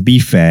gritty. And to be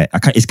fair,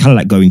 it's kind of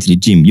like going to the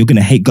gym. You're going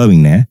to hate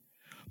going there,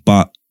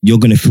 but you're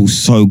going to feel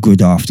so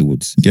good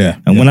afterwards. Yeah.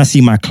 And when I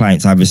see my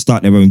clients either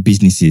start their own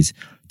businesses,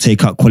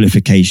 take up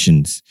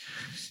qualifications,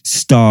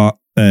 start,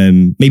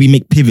 maybe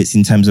make pivots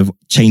in terms of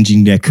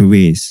changing their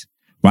careers,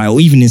 right? Or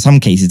even in some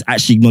cases,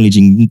 actually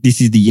acknowledging this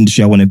is the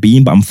industry I want to be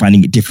in, but I'm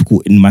finding it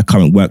difficult in my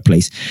current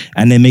workplace.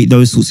 And then make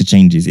those sorts of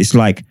changes. It's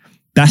like,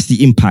 that's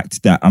the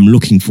impact that I'm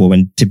looking for.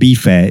 And to be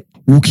fair,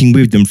 walking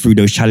with them through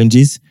those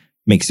challenges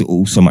makes it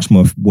all so much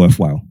more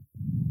worthwhile.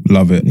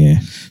 Love it. Yeah.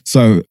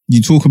 So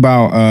you talk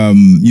about,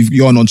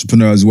 you're an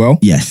entrepreneur as well.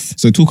 Yes.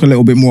 So talk a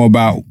little bit more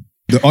about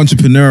the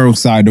entrepreneurial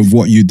side of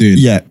what you do.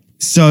 Yeah.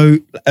 So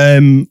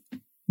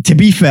to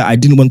be fair, I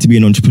didn't want to be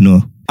an entrepreneur.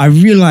 I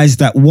realized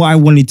that what I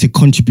wanted to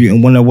contribute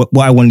and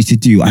what I wanted to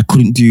do, I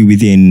couldn't do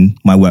within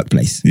my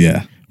workplace.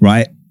 Yeah.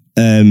 Right?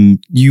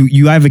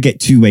 You either get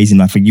two ways in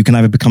life. You can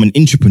either become an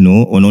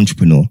intrapreneur or an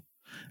entrepreneur.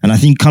 And I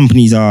think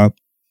companies are,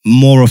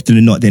 more often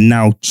than not, they're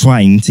now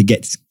trying to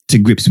get to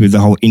grips with the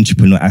whole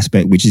intrapreneur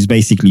aspect, which is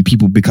basically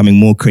people becoming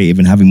more creative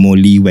and having more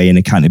leeway and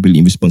accountability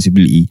and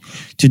responsibility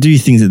to do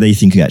things that they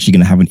think are actually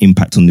going to have an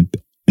impact on the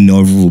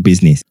overall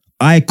business.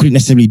 I couldn't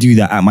necessarily do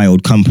that at my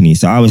old company.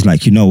 So I was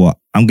like, you know what?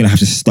 I'm going to have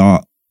to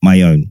start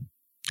my own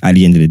at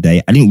the end of the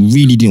day. I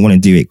didn't want to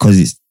do it because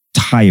it's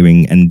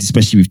tiring, and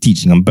especially with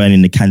teaching, I'm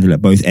burning the candle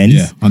at both ends.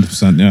 Yeah,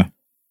 100%, yeah.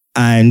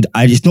 And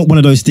it's not one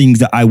of those things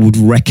that I would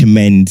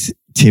recommend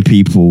to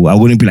people. I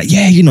wouldn't be like,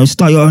 yeah,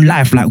 start your own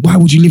life. Like, why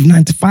would you live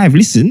 9 to 5?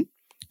 Listen,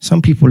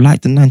 some people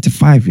like the 9 to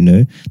 5,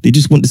 they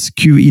just want the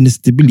security and the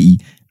stability,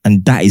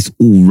 and that is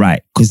all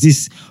right. Because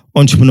this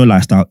entrepreneur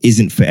lifestyle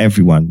isn't for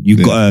everyone. You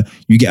get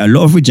a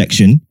lot of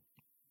rejection.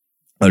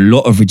 You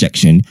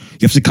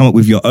have to come up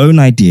with your own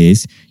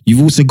ideas.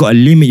 You've also got to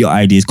limit your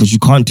ideas because you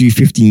can't do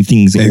 15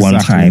 things at one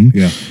time.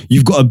 Yeah.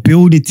 You've got to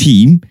build a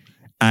team,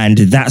 and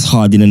that's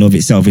hard in and of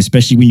itself,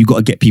 especially when you got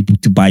to get people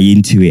to buy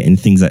into it and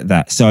things like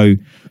that. So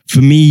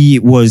for me,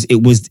 it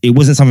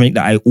wasn't something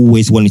that I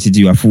always wanted to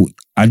do. I thought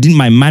I didn't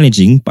mind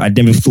managing, but I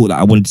never thought that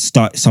I wanted to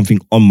start something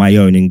on my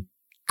own and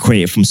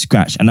create it from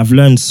scratch. And I've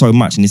learned so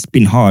much, and it's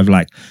been hard,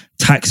 like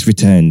tax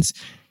returns.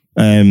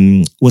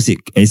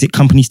 Is it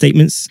company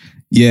statements?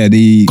 Yeah,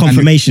 the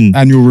confirmation,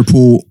 annual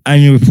report,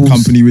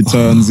 company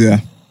returns,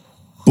 yeah.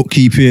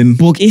 Bookkeeping.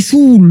 It's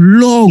all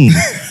long.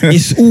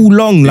 It's all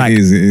long. Like it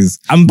is.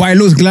 But it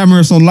looks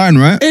glamorous online,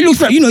 right? It looks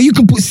like, you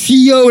can put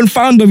CEO and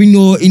founder in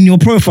your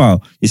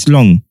profile. It's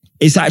long.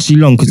 It's actually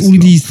long because all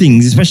of these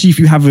things, especially if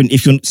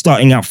you're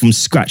starting out from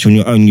scratch on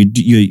your own,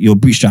 you're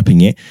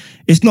bootstrapping it.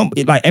 It's not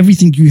like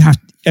everything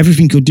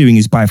you're doing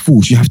is by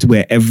force. You have to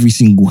wear every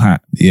single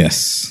hat.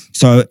 Yes.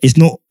 So it's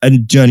not a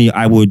journey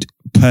I would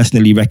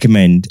personally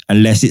recommend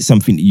unless it's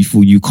something that you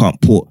feel you can't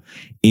put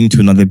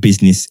into another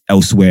business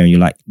elsewhere. And you're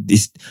like,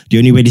 the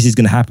only way this is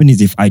going to happen is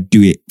if I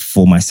do it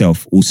for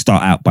myself or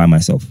start out by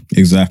myself.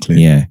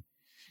 Exactly. Yeah.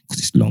 Because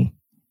it's long.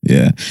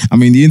 Yeah. I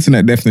mean, the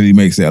internet definitely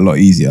makes it a lot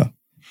easier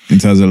in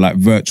terms of like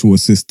virtual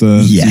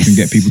assistants. Yes. You can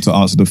get people to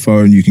answer the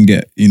phone. You can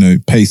get,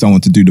 pay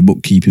someone to do the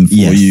bookkeeping for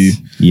you.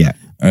 Yeah.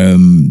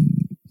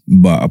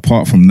 But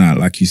apart from that,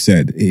 like you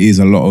said, it is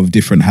a lot of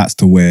different hats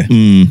to wear.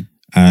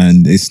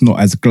 And it's not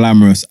as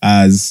glamorous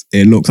as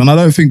it looks. And I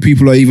don't think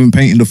people are even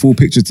painting the full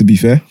picture, to be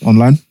fair,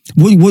 online.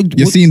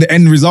 You're seeing the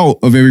end result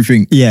of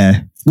everything.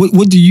 Yeah.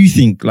 What do you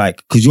think,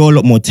 like, because you're a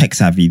lot more tech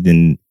savvy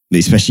than,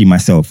 especially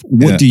myself,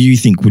 what do you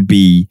think would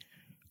be,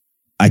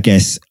 I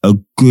guess, a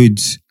good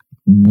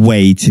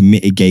way to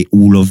mitigate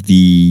all of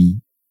the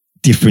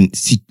different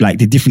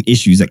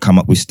issues that come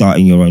up with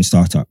starting your own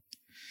startup?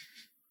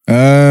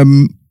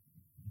 Have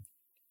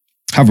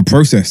a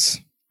process.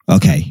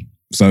 Okay.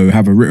 So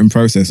have a written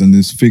process and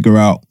just figure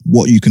out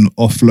what you can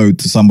offload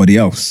to somebody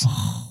else.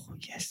 Oh,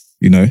 yes.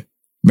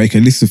 Make a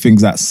list of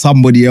things that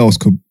somebody else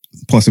could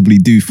possibly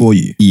do for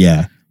you.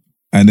 Yeah.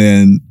 And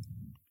then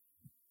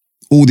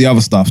all the other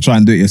stuff, try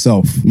and do it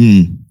yourself.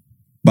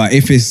 But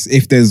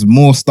if there's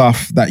more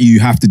stuff that you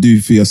have to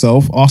do for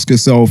yourself, ask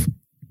yourself,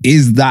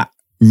 is that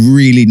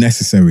really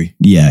necessary?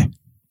 Yeah.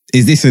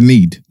 Is this a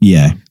need?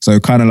 Yeah. So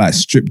kind of like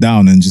strip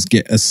down and just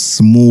get as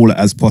small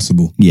as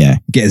possible. Yeah.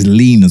 Get as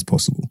lean as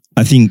possible.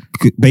 I think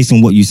based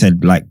on what you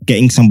said, like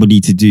getting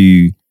somebody to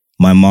do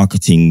my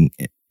marketing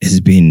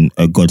has been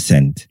a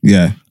godsend.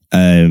 Yeah.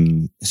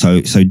 So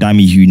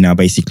Dami, who now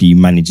basically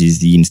manages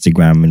the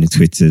Instagram and the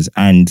Twitters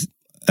and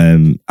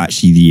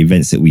actually the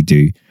events that we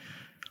do,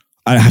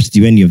 I don't have to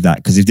do any of that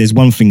because if there's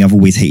one thing I've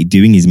always hated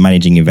doing is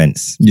managing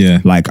events. Yeah.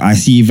 Like I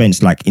see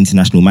events like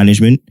international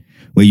management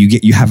where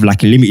you have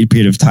like a limited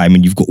period of time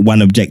and you've got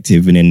one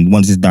objective and then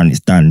once it's done,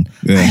 it's done.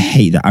 Yeah. I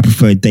hate that. I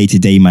prefer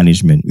day-to-day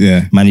management.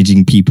 Yeah.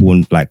 Managing people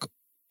on like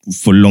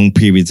for long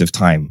periods of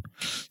time.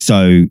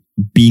 So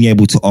being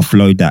able to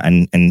offload that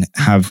and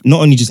have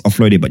not only just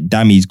offload it, but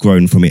Dami's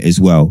grown from it as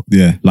well.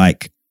 Yeah.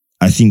 Like,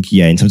 I think,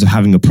 in terms of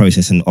having a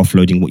process and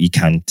offloading what you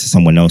can to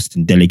someone else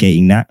and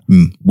delegating that,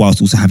 whilst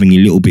also having a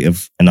little bit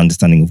of an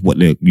understanding of what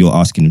you're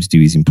asking them to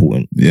do is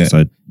important. Yeah.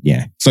 So,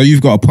 yeah. So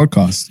you've got a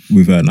podcast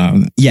with her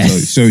now.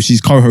 Yes. So she's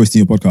co-hosting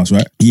your podcast,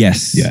 right?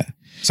 Yes. Yeah.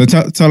 So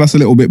tell us a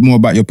little bit more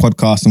about your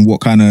podcast and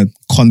what kind of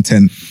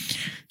content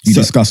you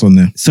discuss on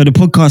there. So the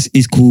podcast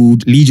is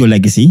called Lead Your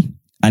Legacy,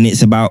 and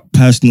it's about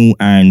personal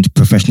and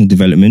professional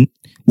development.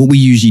 What we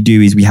usually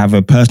do is we have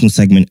a personal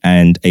segment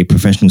and a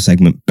professional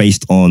segment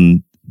based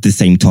on the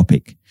same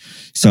topic.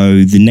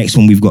 So the next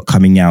one we've got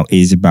coming out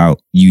is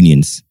about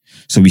unions.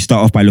 So we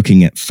start off by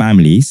looking at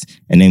families,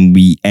 and then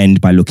we end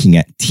by looking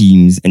at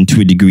teams, and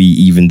to a degree,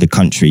 even the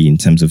country in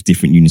terms of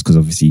different unions, because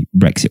obviously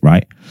Brexit,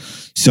 right?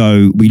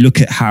 So we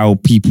look at how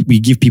we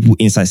give people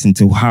insights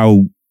into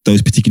how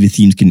those particular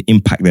themes can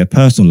impact their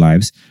personal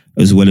lives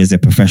as well as their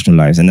professional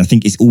lives. And I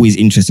think it's always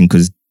interesting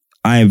because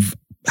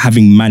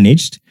having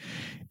managed,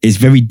 it's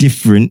very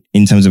different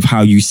in terms of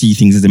how you see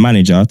things as a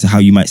manager to how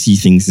you might see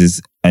things as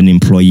an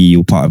employee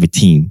or part of a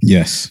team.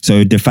 Yes.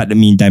 So the fact that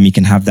me and Dami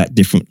can have that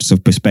different sort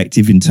of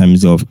perspective in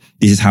terms of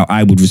this is how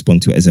I would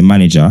respond to it as a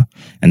manager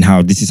and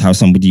how this is how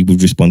somebody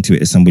would respond to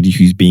it as somebody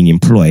who's being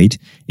employed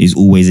is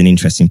always an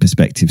interesting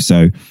perspective.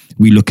 So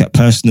we look at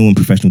personal and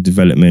professional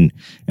development,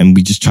 and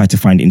we just try to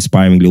find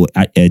inspiring little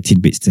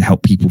tidbits to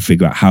help people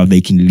figure out how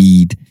they can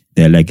lead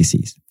their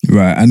legacies.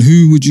 Right. And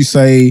who would you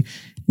say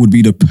would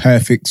be the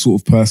perfect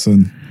sort of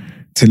person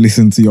to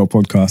listen to your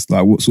podcast?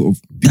 Like, what sort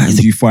of people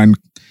do you find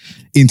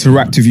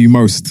interact with you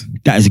most?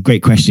 That is a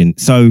great question.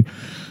 So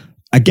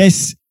I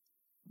guess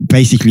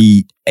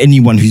basically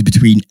anyone who's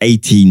between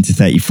 18 to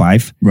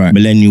 35, right,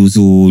 millennials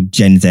or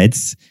Gen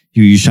Zs,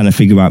 who's trying to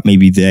figure out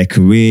maybe their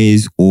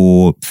careers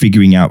or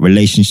figuring out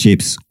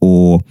relationships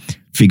or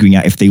figuring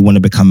out if they want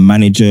to become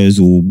managers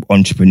or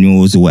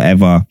entrepreneurs or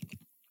whatever.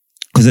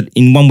 Because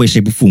in one way,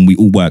 shape or form, we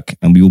all work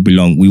and we all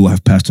belong. We all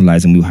have personal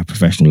lives and we all have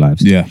professional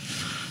lives. Yeah.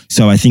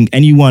 So I think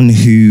anyone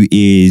who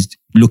is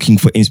looking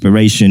for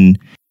inspiration,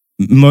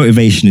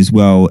 motivation as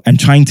well, and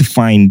trying to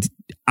find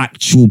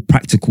actual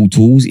practical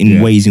tools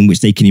in ways in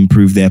which they can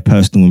improve their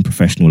personal and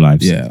professional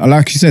lives. Yeah.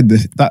 Like you said,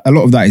 that a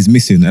lot of that is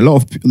missing. A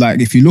lot of, like,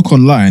 if you look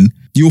online,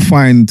 you'll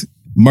find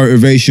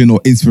motivation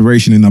or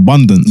inspiration in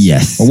abundance.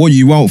 Yes. But what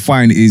you won't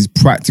find is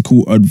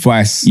practical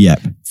advice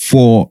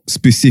for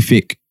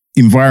specific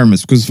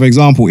environments. Because, for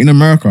example, in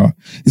America,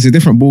 it's a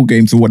different ball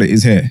game to what it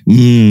is here.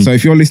 So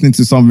if you're listening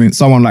to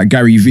someone like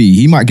Gary Vee,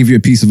 he might give you a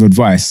piece of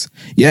advice.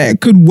 Yeah,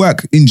 it could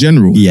work in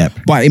general.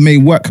 But it may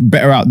work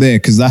better out there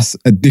because that's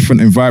a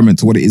different environment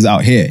to what it is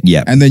out here.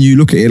 And then you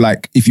look at it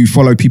like if you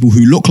follow people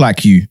who look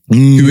like you,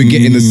 who are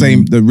getting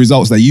the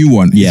results that you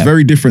want. It's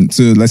very different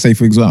to, let's say,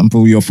 for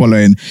example, you're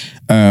following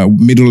a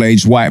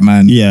middle-aged white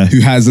man who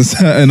has a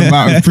certain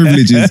amount of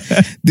privileges.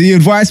 The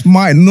advice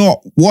might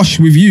not wash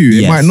with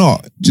you. It might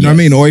not. Do you know what I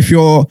mean? Or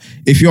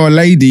if you're a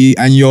lady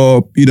and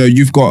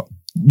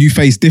you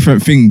face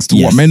different things to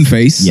what men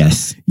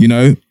face. You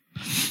know,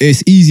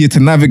 it's easier to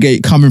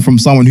navigate coming from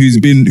someone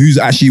who's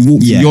actually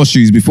walked in your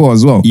shoes before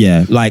as well.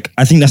 Yeah, like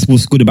I think that's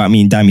what's good about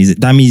me and Dami is that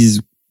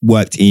Dami's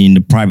worked in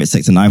the private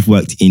sector and I've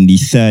worked in the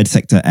third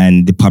sector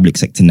and the public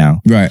sector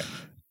now. Right.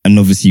 And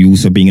obviously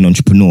also being an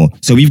entrepreneur.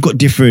 So we've got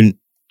different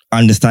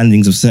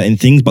understandings of certain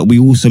things, but we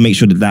also make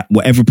sure that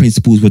whatever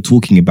principles we're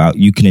talking about,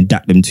 you can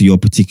adapt them to your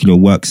particular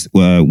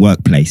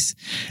workplace.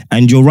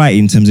 And you're right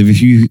in terms of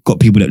if you've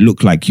got people that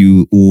look like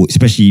you, or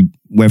especially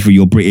whether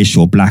you're British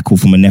or black or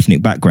from an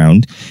ethnic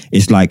background,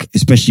 it's like,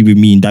 especially with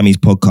me and Dami's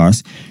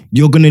podcast,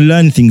 you're going to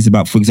learn things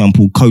about, for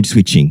example, code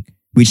switching,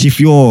 which if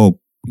you're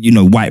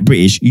white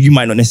British, you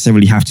might not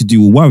necessarily have to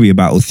do or worry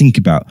about or think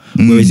about.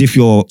 Whereas if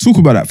you're... Talk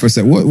about that for a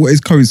sec. What is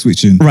code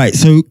switching? Right.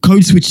 So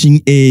code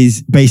switching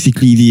is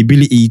basically the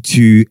ability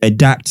to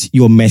adapt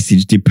your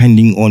message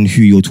depending on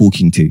who you're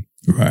talking to.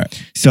 Right.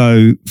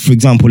 So, for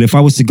example, when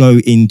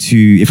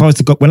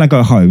I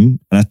go home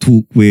and I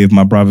talk with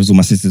my brothers or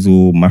my sisters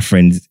or my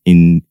friends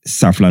in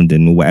South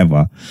London or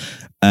whatever,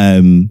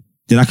 then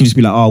I can just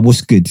be like, oh,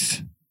 what's good? Do you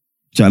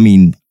know what I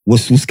mean?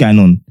 What's going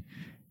on?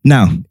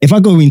 Now, if I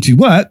go into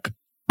work,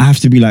 I have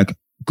to be like,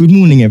 good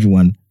morning,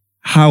 everyone.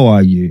 How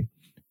are you?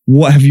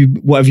 What have you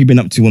been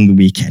up to on the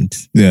weekend?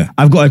 Yeah.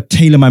 I've got to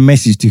tailor my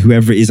message to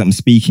whoever it is I'm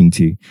speaking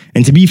to.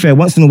 And to be fair,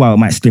 once in a while it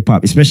might slip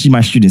up, especially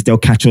my students, they'll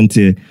catch on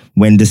to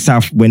when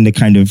the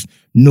kind of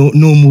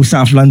normal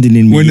South London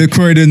in me. When the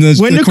Croydon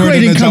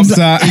comes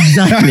out.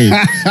 Exactly.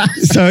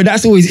 So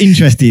that's always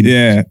interesting.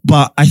 Yeah.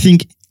 But I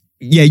think,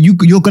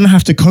 you're going to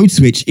have to code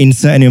switch in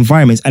certain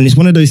environments. And it's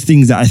one of those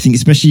things that I think,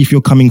 especially if you're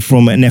coming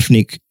from an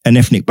ethnic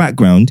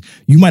background,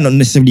 you might not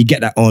necessarily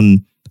get that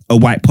on a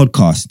white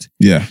podcast.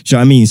 Yeah. Do you know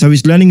what I mean? So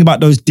it's learning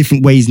about those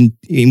different ways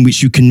in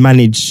which you can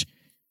manage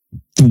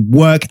the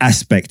work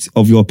aspect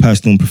of your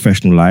personal and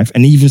professional life.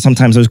 And even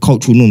sometimes those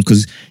cultural norms,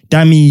 because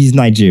Dami's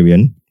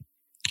Nigerian,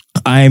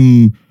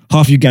 I'm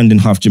half Ugandan,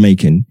 half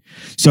Jamaican.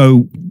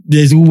 So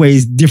there's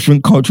always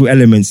different cultural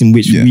elements in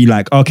which we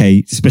like,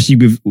 okay, especially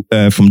with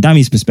from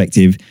Dami's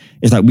perspective,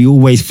 it's like we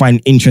always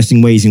find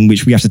interesting ways in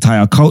which we have to tie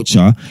our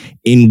culture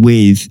in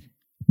with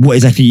what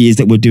exactly it is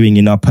that we're doing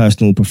in our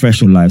personal,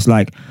 professional lives.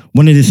 Like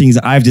one of the things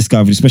that I've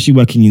discovered, especially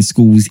working in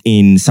schools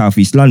in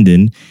Southeast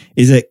London,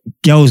 is that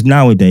girls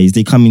nowadays,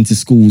 they come into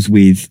schools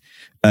with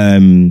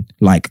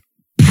like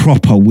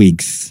proper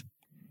wigs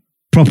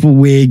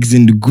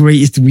and the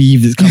greatest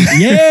weave that's come.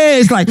 Yeah,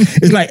 it's like,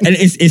 and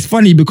it's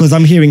funny because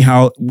I'm hearing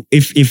how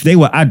if they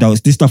were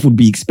adults, this stuff would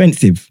be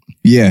expensive.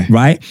 Yeah.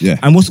 Right? Yeah.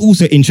 And what's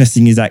also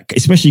interesting is that,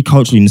 especially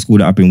culturally in the school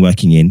that I've been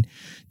working in,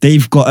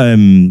 they've got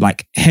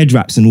like head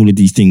wraps and all of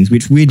these things,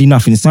 which weird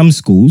enough in some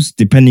schools,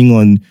 depending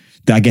on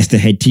I guess the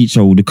head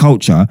teacher or the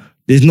culture,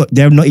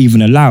 they're not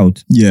even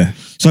allowed. Yeah.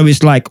 So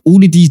it's like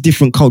all of these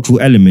different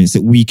cultural elements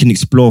that we can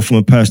explore from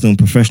a personal and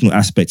professional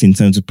aspect in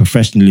terms of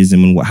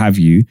professionalism and what have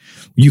you.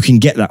 You can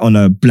get that on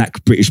a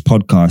Black British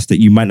podcast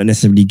that you might not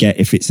necessarily get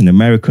if it's an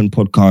American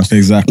podcast,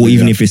 exactly, or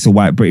even if it's a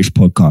white British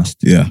podcast.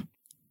 Yeah.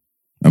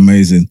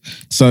 Amazing.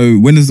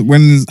 So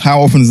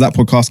how often does that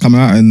podcast come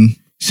out, and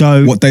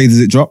so what day does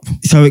it drop?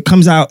 So it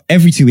comes out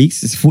every 2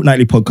 weeks. It's a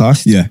fortnightly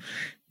podcast. Yeah.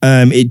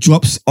 It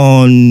drops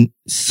on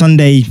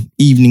Sunday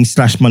evening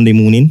 / Monday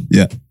morning.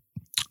 Yeah.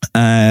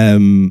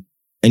 And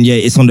yeah,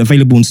 it's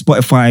available on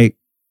Spotify,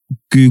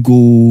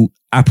 Google,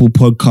 Apple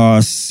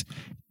Podcasts,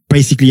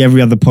 basically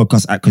every other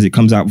podcast app, because it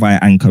comes out via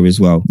Anchor as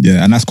well.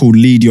 Yeah, and that's called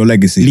Lead Your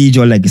Legacy. Lead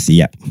Your Legacy,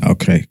 yeah.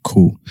 Okay,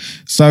 cool.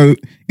 So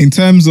in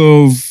terms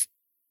of,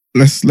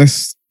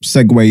 let's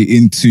segue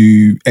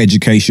into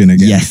education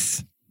again.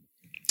 Yes.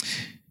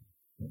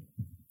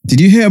 Did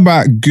you hear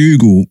about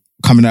Google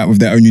coming out with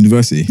their own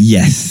university?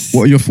 Yes.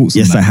 What are your thoughts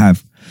on that? Yes, I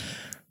have.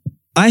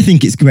 I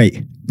think it's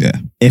great. Yeah.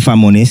 If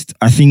I'm honest,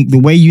 I think the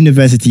way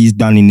university is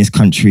done in this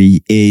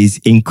country is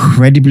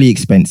incredibly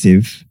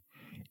expensive,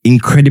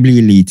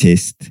 incredibly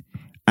elitist,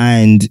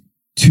 and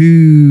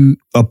to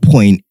a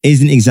point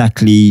isn't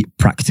exactly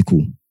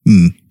practical,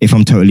 if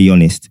I'm totally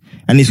honest.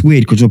 And it's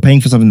weird because you're paying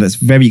for something that's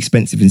very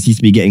expensive and seems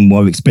to be getting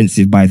more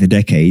expensive by the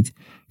decade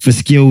for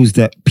skills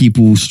that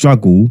people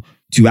struggle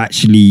to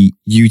actually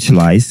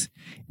utilize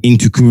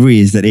into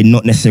careers that they're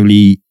not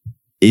necessarily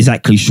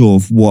exactly sure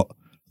of what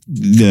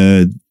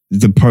the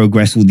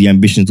progress or the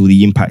ambitions or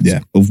the impact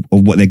of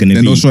what they're going to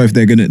be. They're not sure if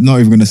they're not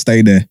even going to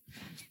stay there.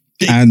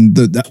 And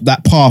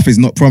that path is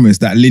not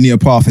promised. That linear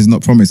path is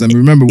not promised. And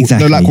remember,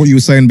 like what you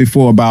were saying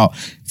before about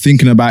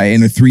thinking about it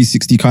in a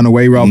 360 kind of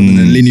way rather than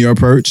a linear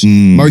approach.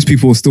 Most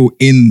people are still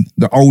in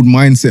the old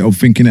mindset of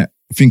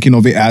thinking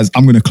of it as,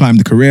 I'm going to climb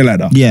the career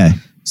ladder. Yeah.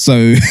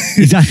 So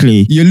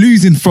exactly, you're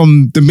losing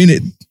from the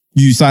minute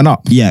you sign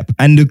up. Yeah.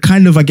 And the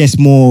kind of, I guess,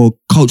 more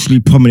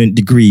culturally prominent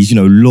degrees,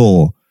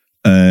 law,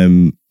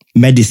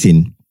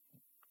 medicine,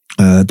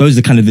 those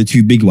are kind of the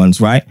two big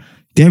ones, right?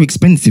 They're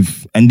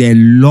expensive and they're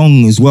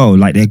long as well.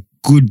 Like they're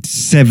good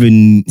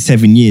 7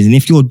 years. And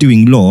if you're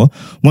doing law,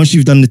 once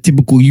you've done the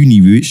typical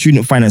uni route,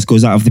 student finance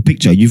goes out of the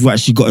picture. You've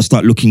actually got to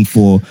start looking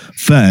for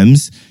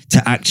firms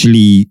to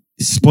actually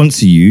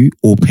sponsor you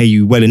or pay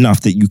you well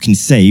enough that you can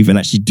save and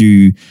actually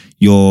do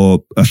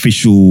your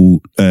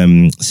official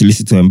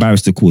solicitor and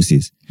barrister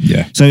courses.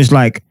 Yeah. So it's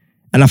like,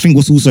 and I think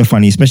what's also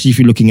funny, especially if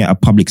you're looking at a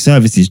public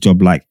services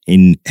job like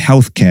in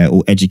healthcare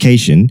or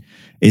education,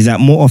 is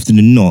that more often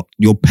than not,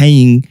 you're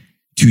paying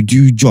to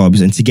do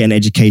jobs and to get an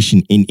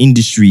education in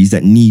industries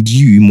that need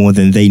you more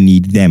than they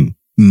need them.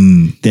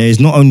 There is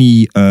not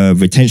only a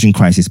retention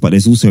crisis, but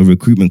there's also a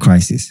recruitment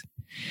crisis.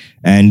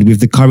 And with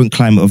the current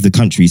climate of the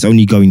country, it's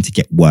only going to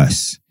get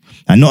worse.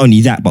 And not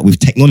only that, but with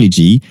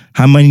technology,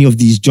 how many of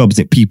these jobs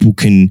that people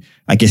can,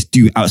 I guess,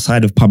 do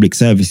outside of public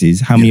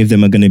services, how many of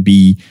them are going to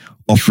be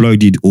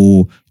offloaded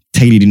or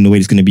tailored in a way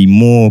that's going to be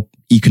more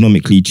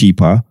economically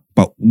cheaper,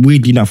 but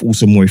weirdly enough,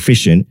 also more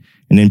efficient.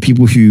 And then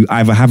people who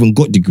either haven't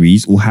got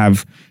degrees or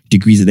have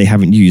degrees that they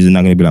haven't used are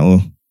now going to be like,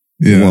 oh,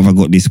 what have I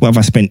got this? What have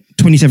I spent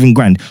 27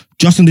 grand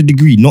just on the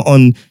degree, not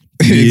on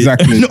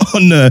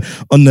not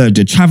on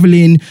the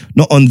traveling,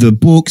 not on the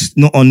books,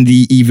 not on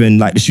the even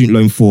like the student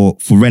loan for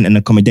rent and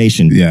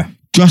accommodation. Yeah.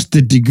 Just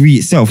the degree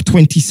itself,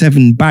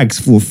 27 bags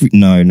for free.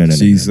 No.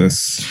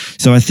 Jesus.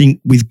 So I think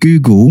with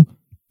Google,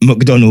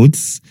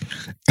 McDonald's,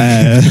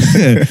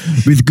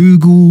 with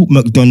Google,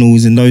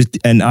 McDonald's, and those,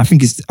 and I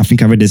think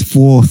I read there's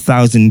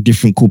 4,000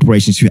 different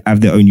corporations who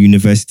have their own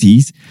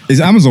universities.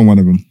 Is Amazon one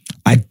of them?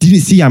 I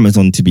didn't see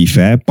Amazon, to be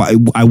fair, but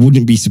I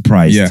wouldn't be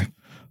surprised. Yeah.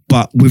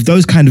 But with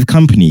those kind of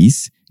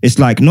companies, it's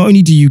like not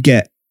only do you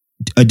get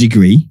a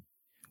degree,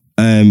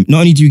 not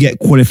only do you get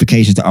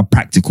qualifications that are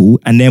practical,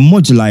 and they're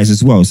modularized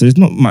as well. So there's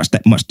not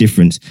that much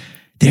difference.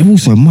 They're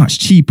also much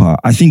cheaper.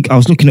 I think I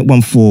was looking at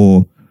one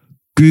for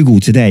Google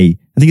today.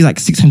 I think it's like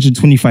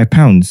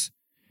 £625.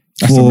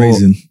 That's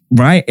amazing.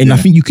 Right? And I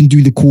think you can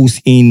do the course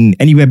in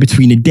anywhere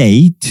between a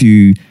day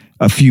to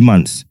a few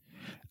months.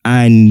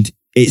 And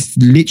it's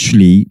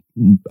literally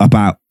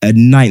about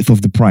 1/9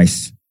 of the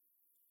price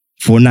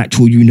for an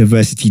actual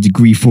university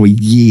degree for a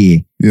year.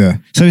 Yeah.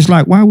 So it's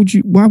like, no.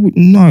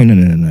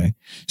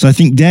 So I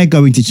think they're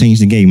going to change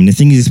the game. And the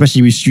thing is,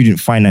 especially with student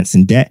finance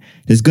and debt,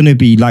 there's going to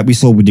be, like we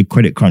saw with the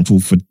credit crunch, or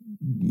for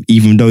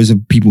even those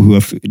of people who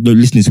are, the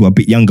listeners who are a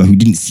bit younger, who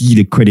didn't see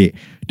the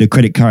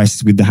credit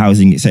crisis with the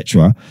housing,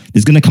 etc.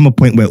 There's going to come a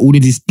point where all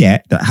of this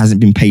debt that hasn't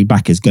been paid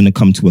back is going to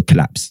come to a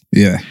collapse.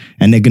 Yeah.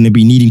 And they're going to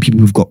be needing people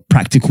who've got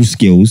practical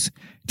skills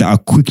that are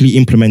quickly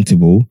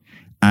implementable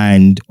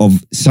and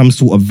of some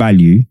sort of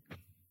value.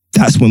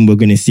 That's when we're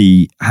going to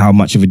see how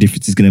much of a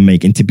difference it's going to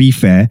make. And to be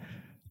fair,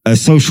 a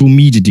social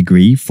media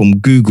degree from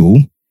Google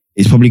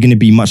is probably going to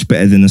be much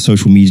better than a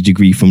social media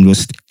degree from your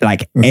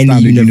any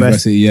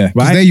university. Yeah,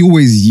 right? They're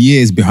always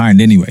years behind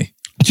anyway.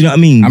 Do you know what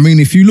I mean? I mean,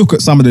 if you look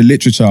at some of the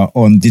literature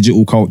on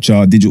digital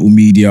culture, digital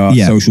media,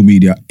 social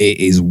media, it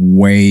is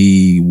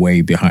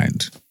way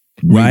behind.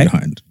 Way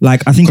behind.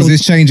 Like, I think because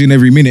it's changing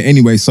every minute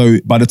anyway. So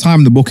by the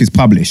time the book is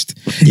published,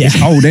 it's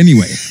old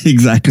anyway.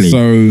 Exactly.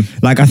 So,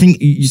 like, I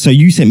think so.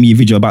 You sent me a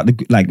video about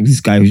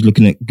this guy who's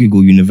looking at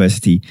Google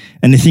University,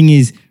 and the thing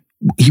is,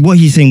 what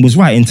he's saying was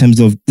right in terms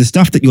of the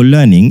stuff that you're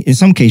learning. In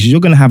some cases,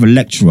 you're going to have a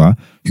lecturer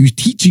who's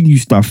teaching you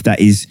stuff that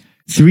is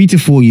 3 to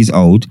 4 years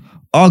old,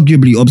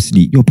 arguably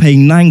obsolete. You're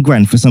paying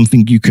 $9,000 for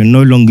something you can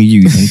no longer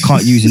use and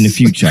can't use in the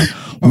future.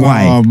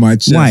 Why? Oh, my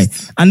chest. Why?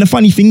 And the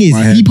funny thing is,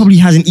 he probably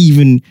hasn't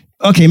even.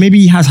 Okay, maybe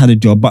he has had a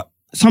job, but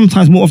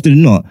sometimes, more often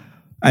than not,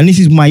 and this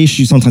is my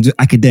issue sometimes with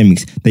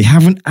academics, they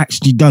haven't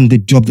actually done the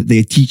job that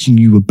they're teaching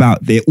you about.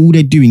 All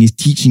they're doing is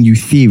teaching you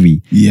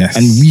theory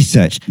and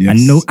research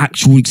and no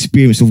actual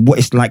experience of what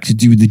it's like to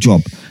do the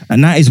job.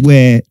 And that is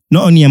where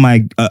not only am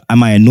I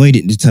annoyed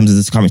in terms of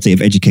the current state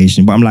of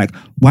education, but I'm like,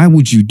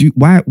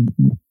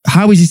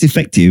 how is this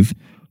effective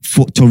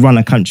to run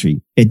a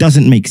country? It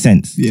doesn't make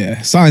sense. Yeah,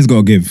 something's got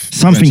to give.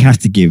 Something has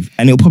to give,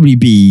 and it'll probably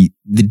be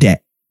the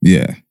debt.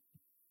 Yeah.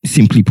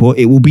 Simply put,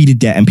 it will be the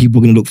debt, and people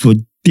are going to look for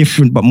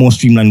different but more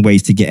streamlined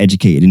ways to get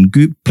educated. In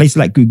places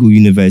like Google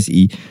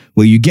University,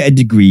 where you get a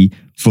degree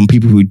from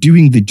people who are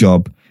doing the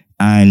job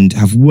and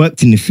have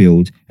worked in the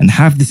field and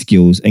have the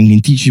skills and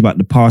can teach you about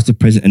the past, the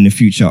present, and the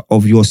future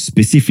of your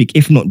specific,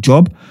 if not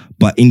job,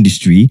 but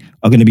industry,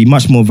 are going to be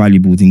much more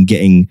valuable than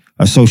getting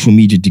a social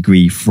media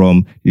degree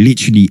from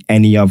literally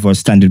any other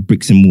standard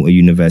bricks and mortar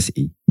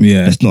university.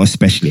 Yeah. That's not a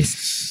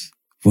specialist.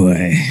 Boy,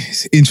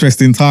 it's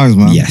interesting times,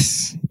 man.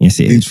 Yes, it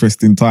is.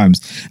 Interesting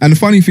times. And the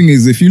funny thing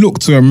is, if you look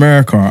to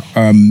America,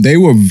 they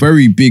were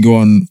very big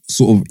on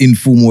sort of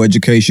informal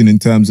education in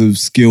terms of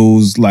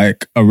skills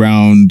like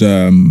around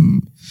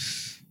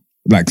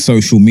like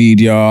social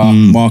media,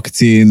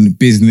 marketing,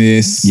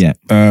 business. Yeah.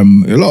 A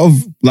lot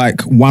of like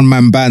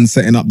one-man bands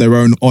setting up their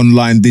own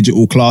online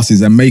digital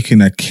classes and making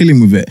a killing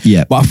with it.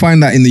 Yeah. But I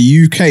find that in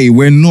the UK,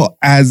 we're not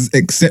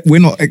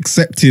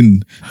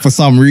accepting for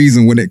some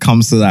reason when it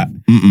comes to that.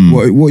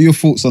 What are your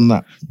thoughts on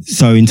that?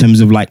 So in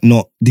terms of like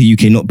not the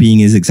UK not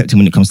being as accepting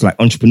when it comes to like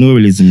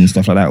entrepreneurialism and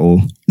stuff like that, or?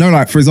 No,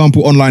 like for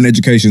example, online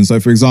education. So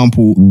for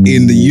example,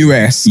 in the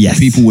US,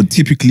 people would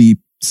typically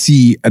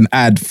see an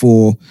ad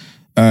for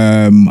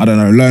I don't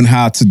know, learn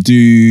how to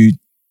do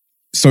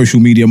social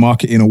media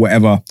marketing or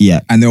whatever. Yeah.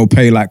 And they'll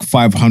pay like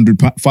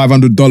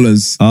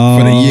 $500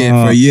 for the year,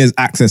 for a year's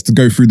access to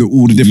go through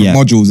all the different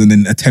modules and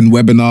then attend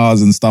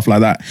webinars and stuff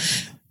like that.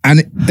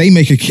 And they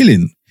make a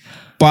killing.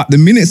 But the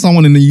minute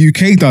someone in the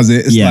UK does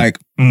it, it's like,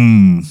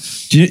 Do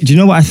you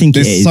know what I think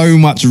it is? There's so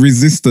much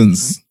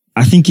resistance.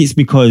 I think it's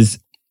because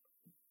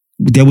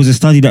there was a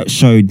study that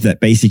showed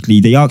that basically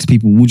they asked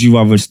people, would you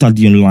rather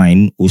study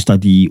online or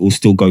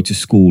still go to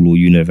school or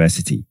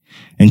university?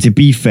 And to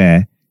be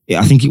fair,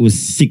 I think it was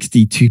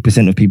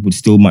 62% of people would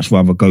still much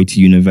rather go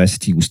to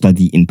university or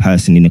study in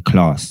person in a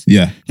class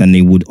than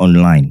they would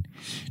online.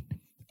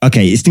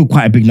 Okay, it's still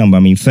quite a big number.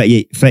 I mean,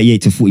 38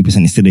 to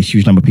 40% is still a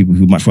huge number of people who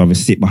would much rather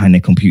sit behind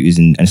their computers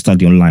and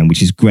study online,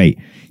 which is great.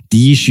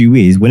 The issue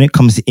is when it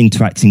comes to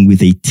interacting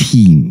with a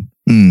team,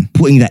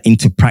 putting that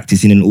into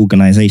practice in an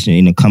organization,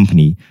 in a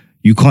company,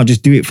 you can't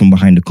just do it from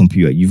behind a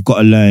computer. You've got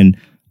to learn,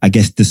 I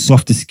guess, the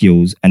softer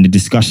skills and the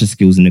discussion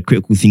skills and the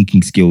critical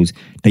thinking skills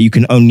that you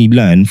can only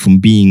learn from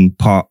being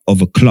part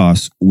of a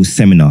class or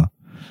seminar.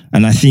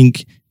 And I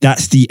think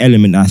that's the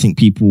element that I think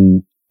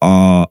people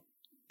are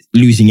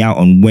losing out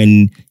on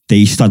when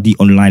they study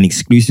online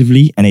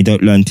exclusively and they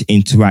don't learn to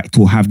interact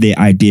or have their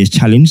ideas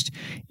challenged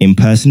in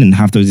person and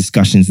have those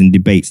discussions and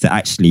debates that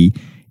actually,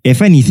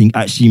 if anything,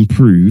 actually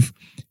improve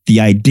the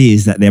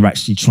ideas that they're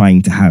actually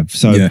trying to have.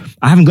 So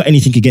I haven't got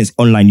anything against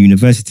online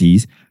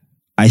universities.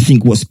 I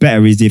think what's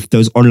better is if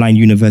those online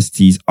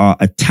universities are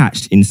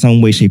attached in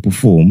some way, shape or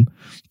form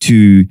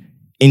to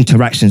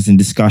interactions and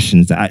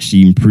discussions that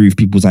actually improve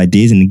people's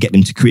ideas and get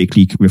them to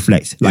critically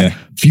reflect. Like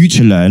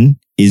FutureLearn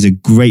is a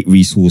great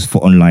resource for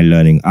online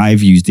learning.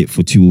 I've used it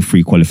for 2 or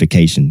 3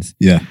 qualifications.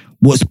 Yeah.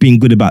 What's been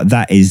good about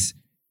that is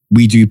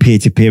we do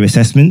peer-to-peer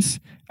assessments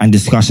and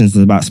discussions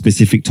about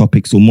specific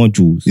topics or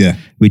modules,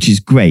 which is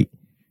great.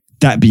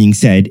 That being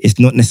said, it's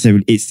not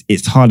necessarily,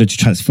 it's harder to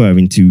transfer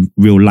into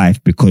real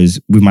life because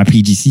with my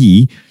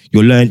PGCE,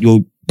 you're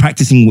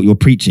practicing what you're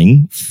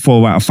preaching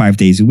 4 out of 5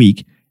 days a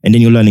week. and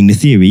then you're learning the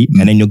theory,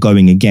 and then you're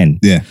going again.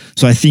 Yeah.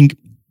 So I think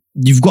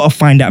you've got to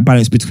find that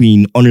balance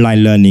between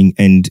online learning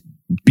and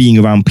being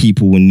around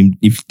people and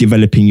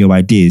developing your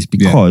ideas,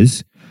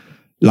 because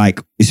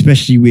like,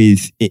 especially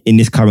in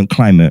this current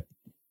climate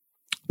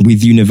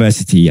with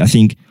university, I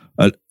think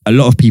a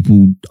lot of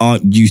people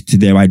aren't used to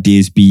their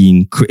ideas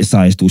being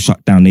criticized or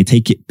shut down. They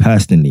take it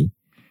personally.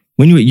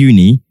 When you're at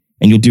uni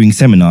and you're doing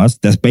seminars,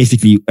 that's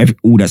basically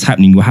all that's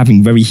happening. You're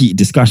having very heated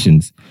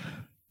discussions.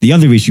 The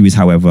other issue is,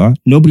 however,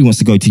 nobody wants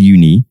to go to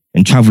uni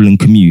and travel and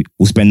commute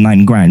or spend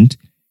 $9,000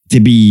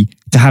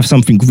 to have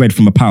something read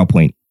from a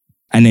PowerPoint.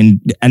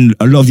 And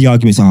a lot of the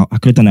arguments are, I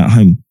could have done it at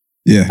home.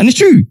 Yeah. And it's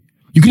true.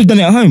 You could have done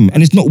it at home,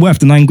 and it's not worth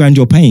the $9,000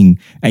 you're paying.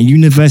 And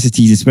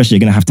universities especially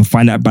are going to have to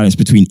find that balance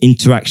between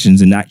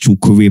interactions and actual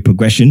career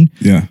progression,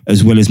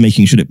 as well as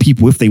making sure that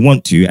people, if they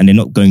want to, and they're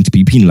not going to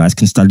be penalized,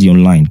 can study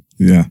online.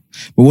 Yeah.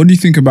 But what do you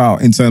think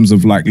about in terms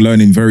of like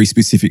learning very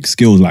specific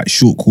skills, like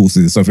short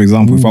courses? So for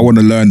example, if I want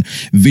to learn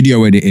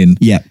video editing,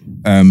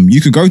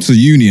 you could go to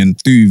uni and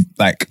do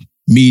like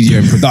media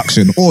and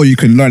production, or you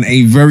can learn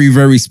a very,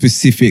 very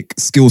specific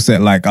skill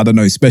set, like, I don't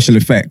know, special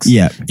effects.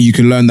 Yeah. You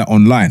can learn that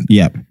online.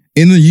 Yeah.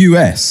 In the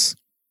US,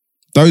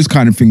 those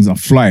kind of things are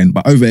flying.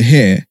 But over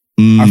here,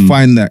 I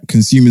find that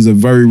consumers are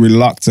very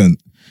reluctant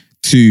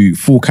to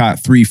fork out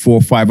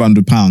 £300, £400,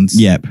 £500.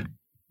 Yep.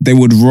 They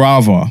would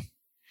rather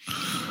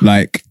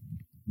like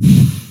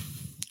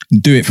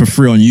do it for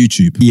free on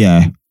YouTube.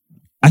 Yeah.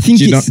 I think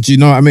do you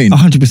know what I mean?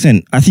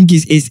 100%. I think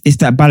it's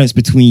that balance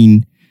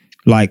between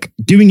like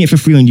doing it for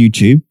free on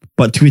YouTube,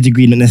 but to a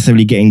degree not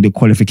necessarily getting the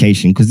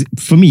qualification. Because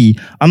for me,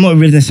 I'm not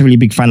really necessarily a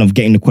big fan of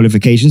getting the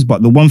qualifications,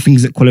 but the one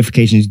things that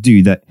qualifications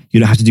do that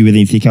you don't have to do with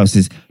anything else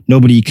is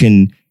nobody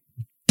can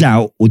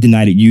doubt or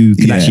deny that you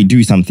can actually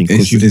do something.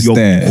 It's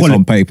there, it's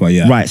on paper,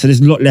 Right, so there's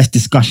a lot less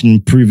discussion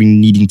and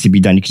proving needing to be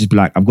done. You can just be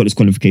like, I've got this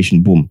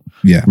qualification, boom.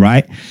 Yeah.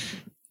 Right?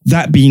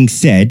 That being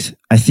said,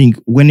 I think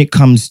when it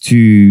comes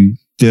to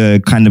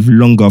the kind of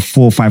longer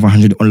 400 or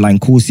 500 online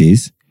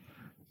courses,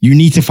 you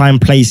need to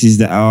find places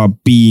that are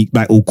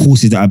or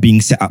courses that are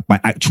being set up by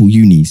actual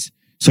unis.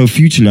 So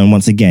FutureLearn,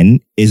 once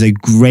again, is a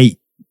great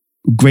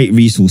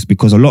resource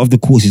because a lot of the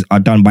courses are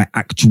done by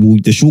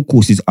the short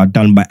courses are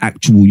done by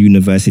actual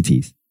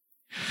universities.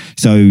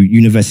 So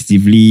University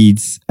of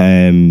Leeds,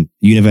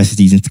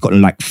 universities in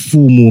Scotland, like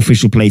 4 more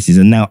official places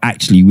are now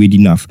actually, weird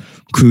enough,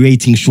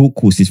 creating short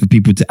courses for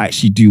people to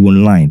actually do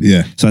online.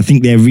 Yeah. So I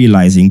think they're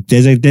realizing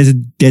there's a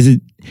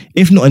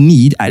if not a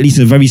need, at least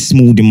a very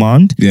small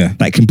demand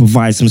that can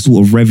provide some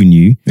sort of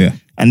revenue. Yeah.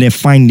 And they're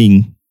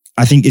finding,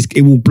 I think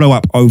it will blow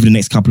up over the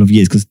next couple of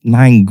years because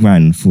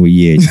 $9,000 for a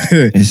year.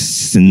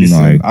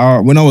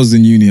 No. When I was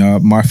in uni,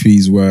 my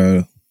fees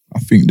were, I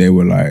think they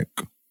were like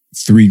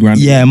 $3,000.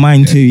 Yeah,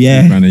 mine too.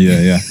 Yeah. $3,000 a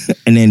year. Yeah.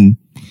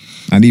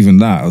 and even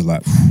that, I was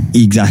like,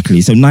 exactly.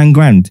 So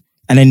 $9,000.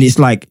 And then it's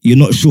like, you're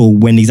not sure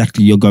when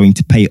exactly you're going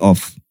to pay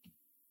off.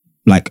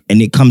 Like,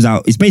 and it comes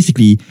out, it's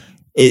basically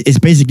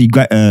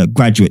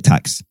graduate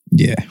tax.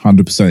 Yeah,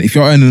 100%. If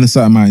you're earning a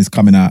certain amount, it's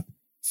coming out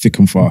thick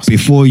and fast.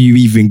 Before you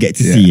even get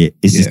to see it,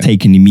 it's just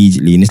taken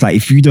immediately. And it's like,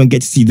 if you don't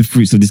get to see the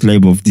fruits of this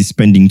labor of this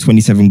spending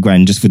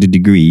 $27,000 just for the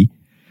degree,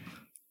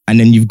 and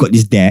then you've got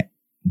this debt,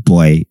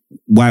 boy,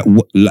 why?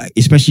 Like,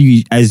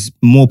 especially as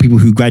more people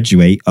who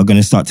graduate are going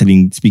to start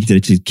speaking to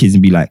the kids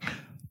and be like,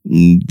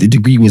 the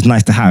degree was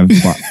nice to have,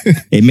 but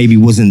it maybe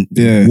wasn't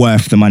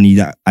worth the money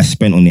that I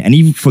spent on it. And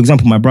even, for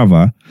example, my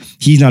brother,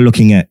 he's now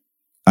looking at,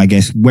 I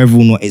guess, whether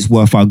or not it's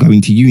worthwhile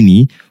going to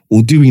uni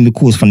or doing the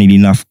course, funnily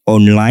enough,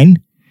 online,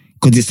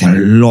 because it's a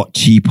lot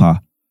cheaper.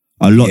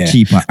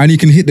 Cheaper. And you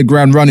can hit the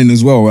ground running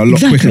as well a lot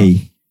quicker.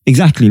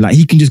 Exactly. Like,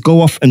 he can just go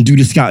off and do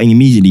the scouting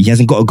immediately. He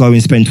hasn't got to go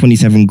and spend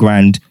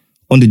 $27,000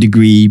 on the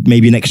degree,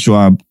 maybe an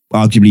extra,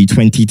 arguably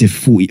 20 to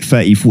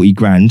 40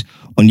 grand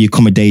on the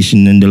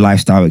accommodation and the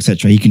lifestyle,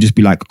 etc. He can just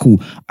be like,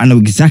 cool, I know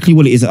exactly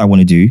what it is that I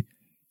want to do.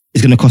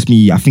 It's going to cost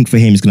me, I think for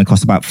him, it's going to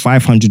cost about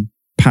 £500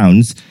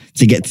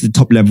 to get to the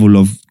top level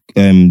of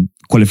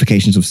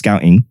qualifications of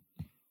scouting.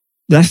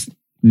 That's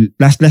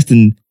less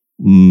than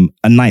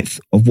a ninth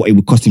of what it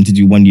would cost him to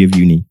do 1 year of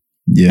uni.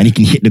 Yeah. And he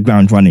can hit the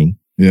ground running.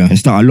 Yeah. And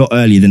start a lot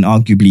earlier than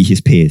arguably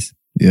his peers.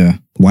 Yeah.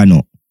 Why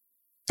not?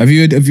 Have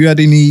you had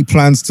any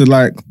plans to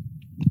like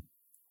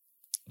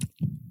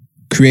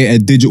create a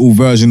digital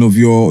version of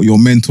your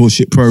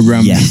mentorship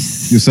program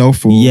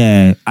yourself? Or?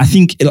 Yeah. I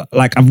think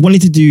like I've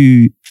wanted to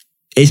do,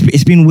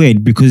 it's been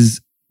weird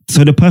because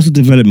so the personal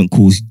development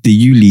course, the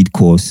YouLead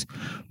course,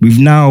 we've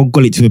now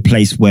got it to a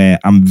place where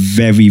I'm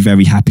very,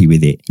 very happy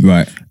with it.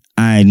 Right.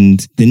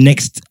 And the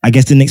next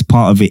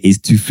part of it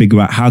is to figure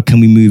out how can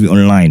we move it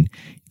online.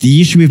 The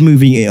issue with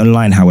moving it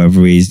online,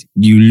 however, is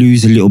you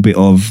lose a little bit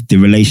of the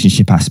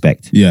relationship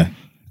aspect. Yeah.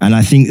 And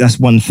I think that's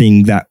one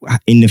thing that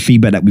in the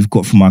feedback that we've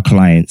got from our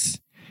clients,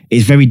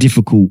 it's very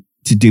difficult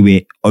to do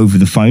it over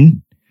the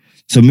phone.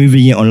 So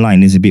moving it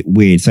online is a bit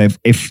weird. So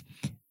if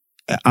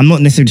I'm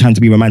not necessarily trying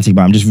to be romantic,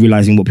 but I'm just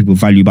realizing what people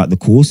value about the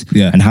course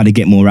and how to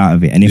get more out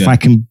of it. And if I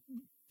can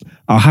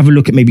I'll have a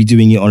look at maybe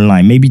doing it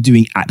online, maybe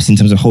doing apps in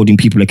terms of holding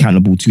people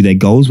accountable to their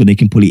goals where they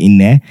can put it in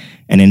there.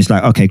 And then it's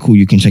like, okay, cool,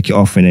 you can check it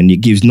off. And then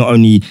it gives not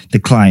only the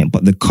client,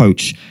 but the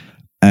coach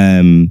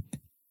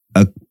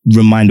a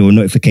reminder or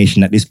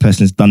notification that this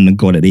person has done the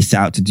goal that they set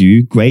out to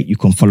do. Great, you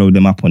can follow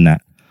them up on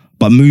that.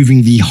 But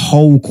moving the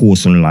whole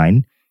course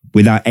online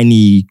without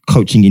any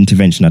coaching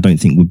intervention, I don't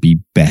think would be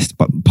best.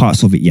 But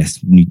parts of it, yes,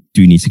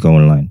 do need to go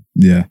online.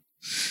 Yeah.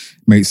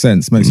 Makes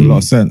sense. Makes a lot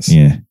of sense.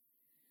 Yeah.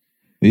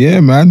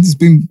 Yeah, man. It's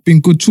been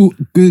good talk.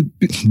 Good.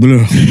 It's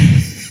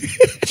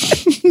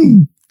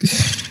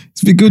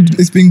been good.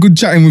 It's been good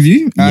chatting with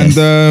you. Yes.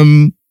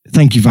 And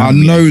thank you for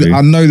having me, Andrew.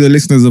 I know the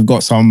listeners have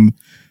got some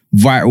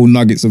vital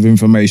nuggets of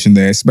information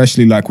there,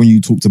 especially like when you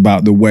talked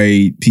about the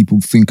way people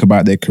think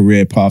about their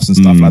career paths and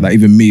stuff like that.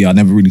 Even me, I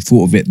never really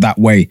thought of it that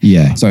way.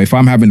 Yeah. So if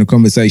I'm having a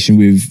conversation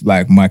with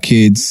like my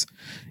kids,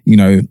 you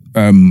know,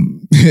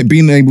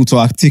 being able to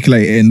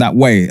articulate it in that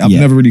way, I've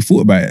never really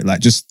thought about it. Like,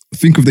 just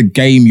think of the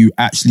game you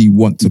actually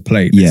want to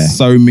play. There's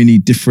so many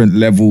different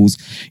levels.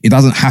 It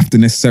doesn't have to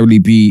necessarily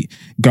be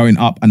going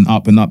up and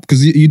up and up,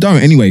 because you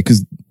don't anyway,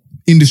 because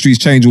industries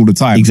change all the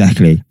time.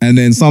 Exactly. And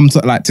then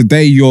like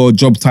today, your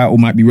job title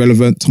might be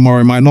relevant.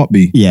 Tomorrow it might not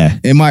be. Yeah.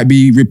 It might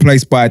be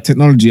replaced by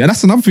technology. And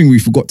that's another thing we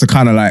forgot to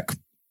kind of like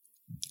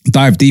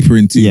dive deeper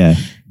into. Yeah.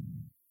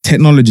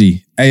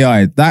 Technology,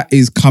 AI, that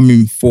is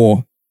coming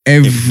for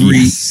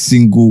every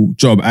single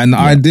job. And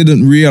I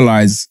didn't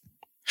realize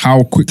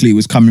how quickly it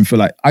was coming for,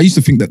 like, I used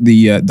to think that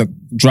the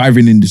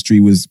driving industry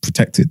was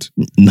protected.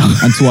 No.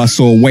 Until I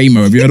saw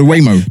Waymo. Have you heard of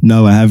Waymo?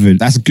 No, I haven't.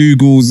 That's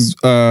Google's... is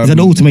that an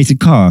automated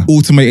car?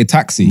 Automated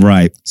taxi.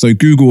 Right. So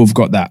Google have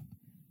got that.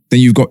 Then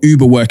you've got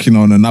Uber working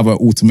on another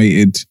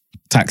automated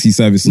taxi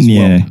service as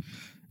well.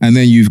 And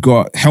then you've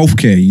got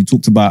healthcare. You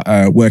talked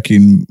about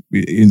working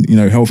in, you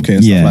know, healthcare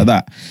and stuff like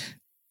that.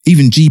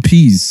 Even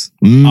GPs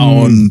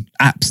are on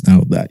apps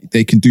now that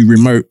they can do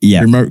remote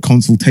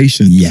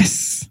consultation.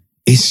 Yes.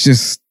 It's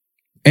just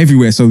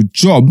everywhere. So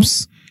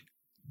jobs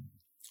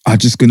are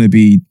just going to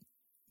be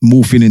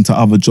morphing into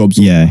other jobs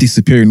or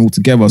disappearing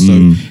altogether.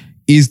 So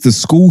is the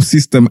school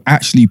system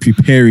actually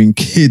preparing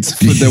kids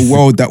for the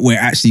world that we're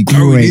actually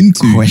going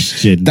into?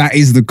 Question. That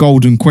is the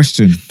golden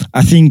question.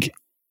 I think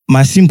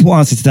my simple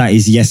answer to that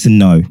is yes and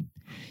no.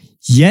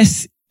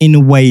 Yes, in a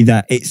way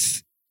that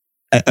it's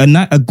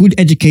a good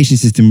education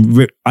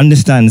system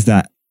understands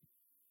that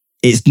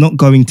it's not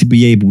going to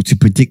be able to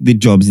predict the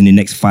jobs in the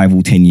next 5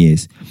 or 10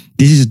 years.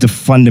 This is the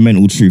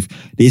fundamental truth.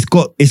 It's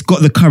got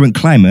the current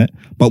climate,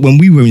 but when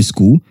we were in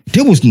school,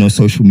 there was no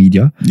social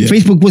media. Yeah.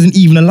 Facebook wasn't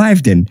even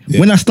alive then. Yeah.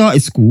 When I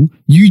started school,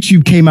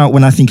 YouTube came out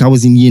when I think I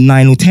was in year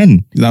 9 or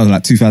 10. That was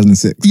like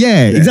 2006.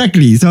 Yeah,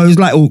 exactly. So it was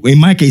like, in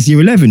my case, year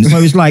 11. So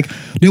it's like,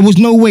 there was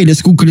no way that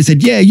school could have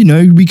said, yeah, you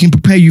know, we can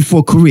prepare you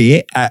for a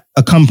career at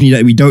a company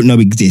that we don't know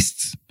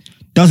exists.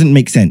 Doesn't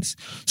make sense.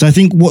 So I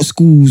think what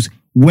schools...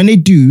 When they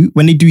do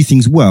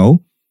things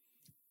well,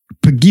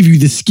 give you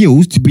the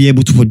skills to be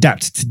able to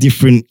adapt to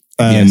different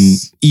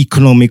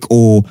economic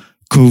or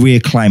career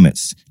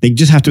climates. They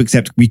just have to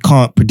accept we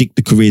can't predict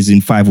the careers in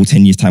 5 or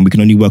 10 years' time. We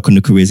can only work on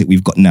the careers that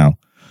we've got now.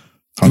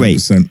 100%.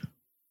 Great.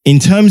 In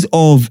terms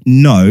of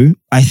no,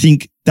 I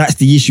think that's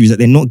the issue, is that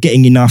they're not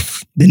getting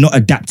enough. They're not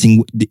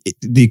adapting.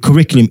 The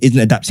curriculum isn't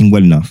adapting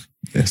well enough.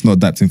 It's not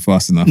adapting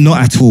fast enough. Not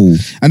at all.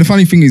 And the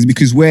funny thing is,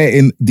 because we're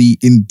in the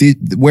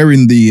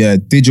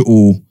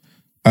digital.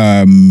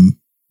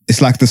 It's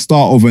like the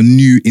start of a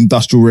new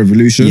industrial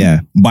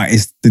revolution, but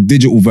it's the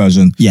digital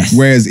version. Yes.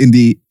 Whereas in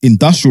the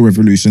industrial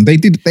revolution, they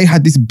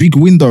had this big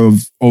window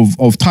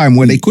of time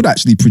where they could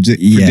actually predict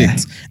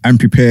and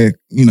prepare,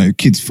 you know,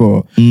 kids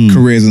for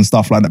careers and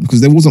stuff like that, because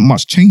there wasn't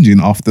much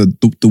changing after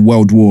the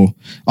World War.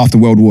 After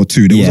World War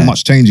II, there wasn't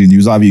much changing. You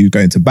was either you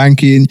go into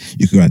banking,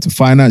 you could go into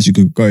finance, you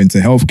could go into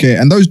healthcare,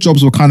 and those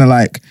jobs were kind of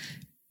like,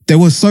 there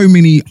were so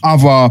many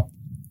other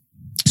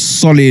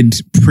solid,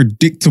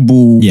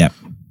 predictable,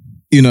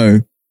 you know,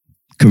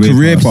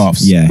 career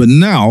paths. Yeah. But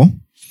now,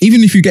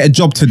 even if you get a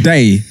job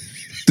today,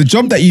 the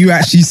job that you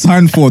actually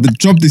signed for, the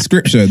job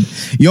description,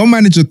 your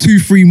manager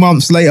 2-3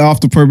 months later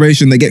after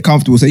probation, they get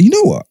comfortable, say, you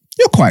know what,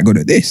 you're quite good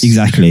at this.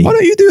 Exactly. Why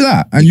don't you do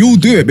that? And you'll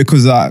do it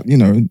because, you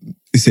know,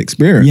 it's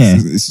experience. Yeah.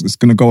 It's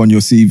going to go on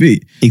your CV.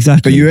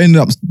 Exactly. But you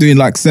ended up doing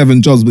like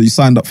 7 jobs, but you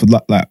signed up for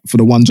for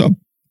the one job.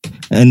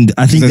 And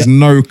I think there's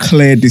no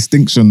clear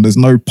distinction. There's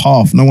no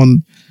path. No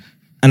one.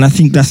 And I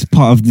think that's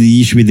part of the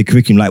issue with the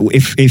curriculum. Like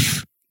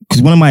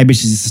because one of my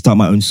ambitions is to start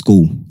my own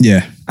school.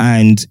 Yeah.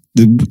 And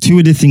the 2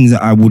 of the things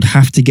that I would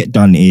have to get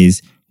done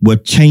is we're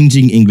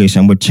changing English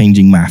and we're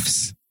changing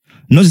maths.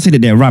 Not to say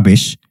that they're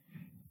rubbish,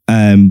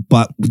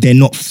 but they're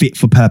not fit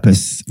for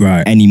purpose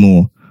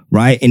anymore,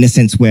 right? In a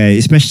sense where,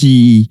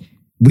 especially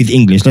with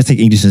English, let's take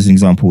English as an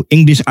example.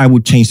 English, I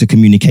would change to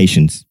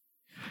communications.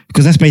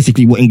 Because that's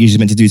basically what English is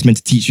meant to do. It's meant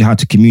to teach you how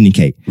to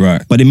communicate.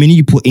 Right. But the minute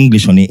you put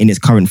English on it in its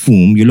current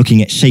form, you're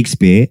looking at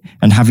Shakespeare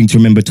and having to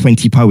remember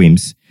 20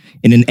 poems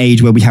in an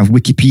age where we have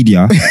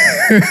Wikipedia.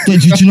 do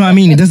you know what I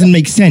mean? It doesn't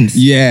make sense.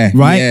 Yeah.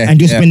 Right? Yeah, and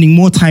you're spending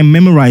more time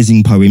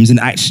memorizing poems and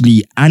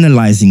actually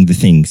analyzing the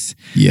things.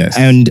 Yes.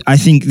 And I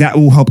think that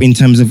will help in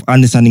terms of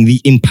understanding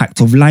the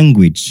impact of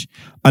language,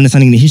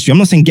 understanding the history. I'm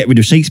not saying get rid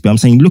of Shakespeare. I'm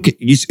saying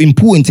it's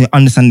important to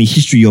understand the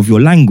history of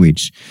your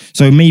language.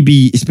 So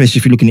maybe, especially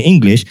if you're looking at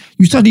English,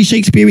 you study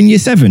Shakespeare in year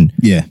 7.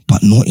 Yeah.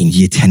 But not in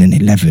year 10 and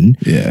 11.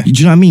 Yeah. Do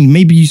you know what I mean?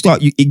 Maybe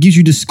it gives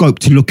you the scope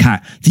to look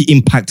at the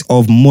impact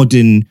of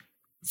modern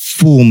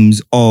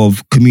forms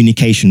of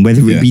communication,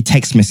 whether it be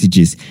text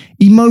messages,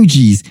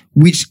 emojis,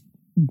 which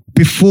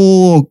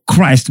before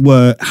Christ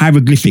were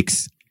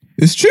hieroglyphics.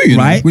 It's true,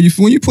 right? When you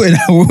put it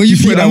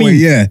that way,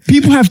 yeah.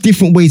 People have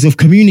different ways of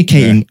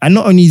communicating, and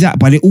not only that,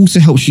 but it also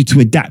helps you to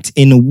adapt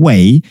in a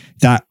way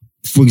that,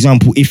 for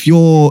example, if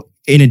you're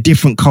in a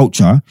different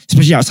culture,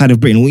 especially outside of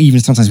Britain or even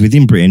sometimes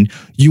within Britain,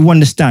 you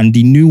understand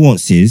the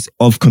nuances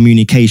of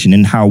communication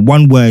and how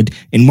one word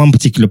in one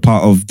particular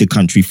part of the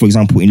country, for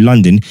example, in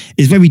London,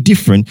 is very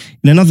different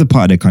in another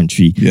part of the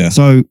country. Yeah.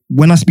 So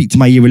when I speak to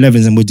my year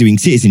 11s and we're doing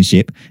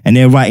citizenship and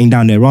they're writing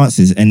down their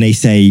answers and they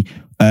say,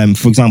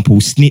 for example,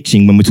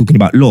 snitching when we're talking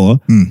about law,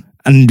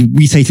 and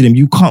we say to them,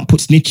 you can't put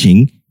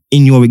snitching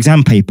in your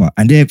exam paper.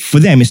 And for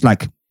them, it's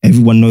like,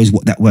 everyone knows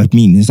what that word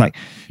means. It's like,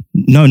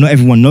 no, not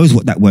everyone knows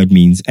what that word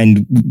means.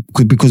 And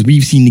because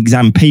we've seen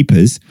exam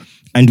papers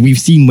and we've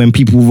seen when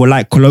people will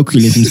like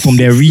colloquialisms from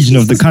their region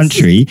of the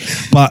country,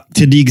 but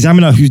to the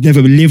examiner who's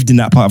never lived in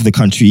that part of the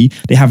country,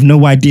 they have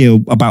no idea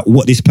about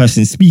what this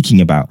person is speaking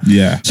about.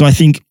 Yeah. So I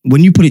think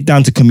when you put it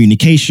down to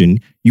communication,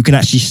 you can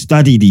actually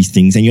study these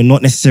things and you're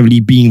not necessarily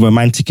being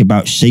romantic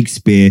about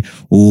Shakespeare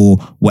or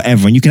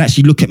whatever. And you can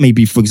actually look at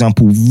maybe, for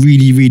example,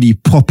 really, really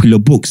popular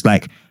books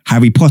like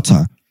Harry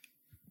Potter,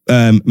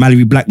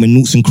 Mallory Blackman,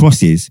 Noughts and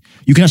Crosses.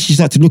 You can actually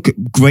start to look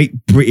at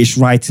great British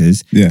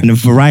writers and a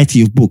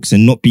variety of books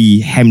and not be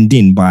hemmed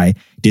in by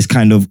this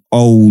kind of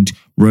old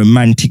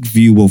romantic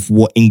view of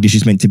what English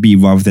is meant to be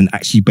rather than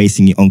actually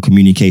basing it on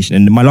communication.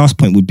 And my last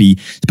point would be,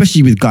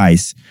 especially with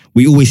guys,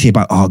 we always hear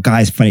about,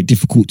 guys find it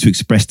difficult to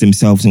express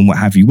themselves and what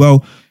have you.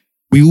 Well,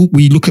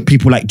 we look at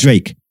people like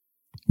Drake,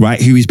 right,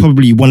 who is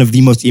probably one of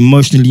the most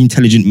emotionally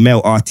intelligent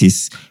male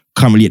artists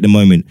currently at the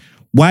moment.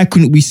 Why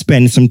couldn't we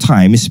spend some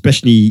time,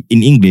 especially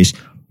in English,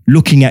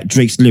 looking at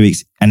Drake's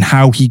lyrics and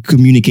how he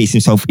communicates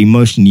himself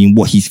emotionally and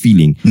what he's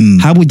feeling?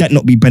 How would that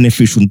not be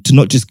beneficial to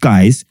not just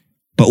guys,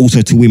 but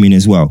also to women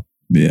as well?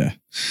 Yeah.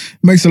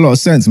 Makes a lot of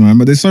sense, man.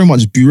 But there's so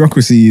much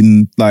bureaucracy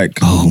in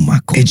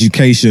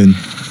education,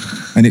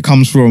 and it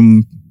comes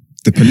from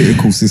the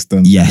political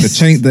system. Yes. The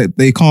change that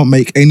they can't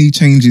make any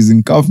changes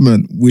in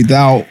government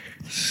without.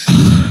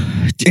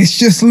 It's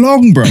just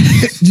long, bro. Do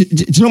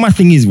you know what my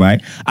thing is,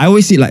 right? I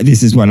always see it like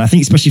this as well. And I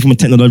think especially from a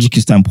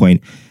technological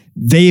standpoint,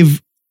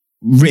 they've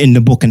written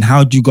the book and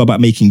how do you go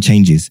about making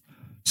changes?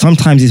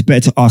 Sometimes it's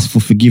better to ask for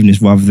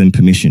forgiveness rather than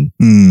permission.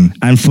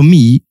 And for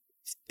me,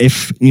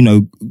 if,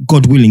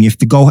 God willing, if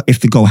the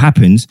goal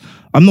happens,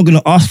 I'm not going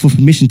to ask for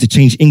permission to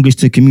change English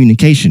to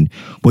communication.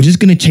 We're just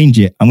going to change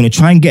it. I'm going to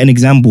try and get an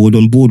exam board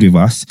on board with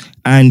us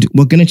and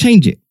we're going to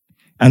change it.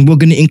 And we're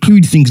going to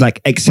include things like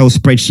Excel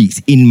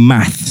spreadsheets in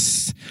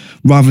maths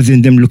rather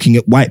than them looking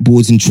at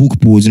whiteboards and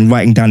chalkboards and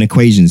writing down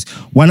equations.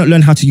 Why not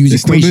learn how to use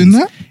equations? Still doing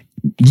that?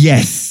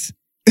 Yes.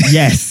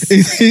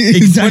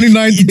 Exactly.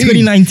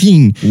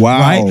 2019. Wow.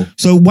 Right?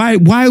 So why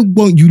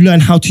won't you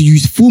learn how to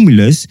use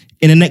formulas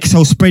in an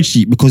Excel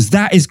spreadsheet? Because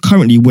that is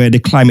currently where the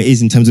climate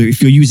is in terms of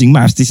if you're using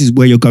maths, this is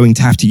where you're going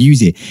to have to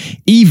use it.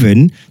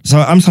 So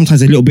I'm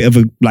sometimes a little bit of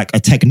a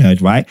tech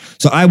nerd, right?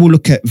 So I will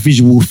look at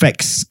visual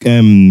effects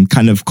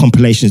kind of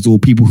compilations or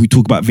people who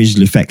talk about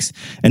visual effects.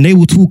 And they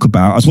will talk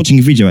about, I was watching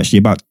a video actually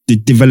about the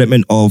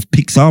development of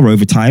Pixar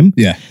over time.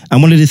 Yeah.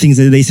 And one of the things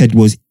that they said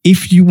was,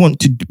 if you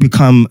want to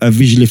become a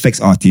visual effects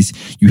artist,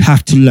 you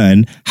have to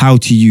learn how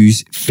to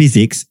use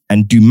physics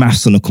and do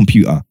maths on a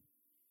computer.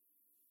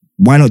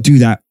 Why not do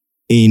that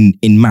in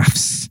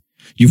maths?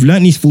 You've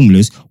learned these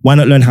formulas. Why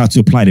not learn how to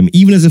apply them?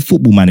 Even as a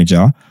football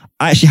manager,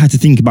 I actually had to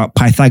think about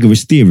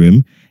Pythagoras'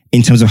 theorem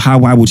in terms of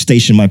how I would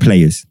station my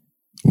players.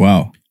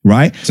 Wow.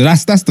 Right? So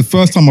that's the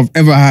first time I've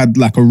ever had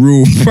like a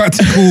real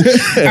practical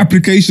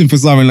application for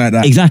something like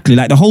that. Exactly.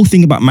 Like the whole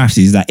thing about maths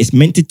is that it's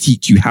meant to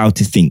teach you how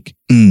to think.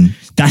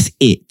 That's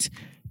it.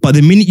 But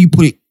the minute you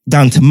put it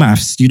down to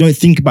maths, you don't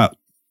think about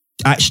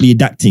actually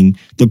adapting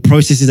the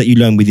processes that you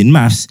learn within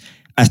maths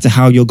as to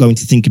how you're going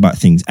to think about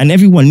things. And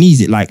everyone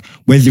needs it, like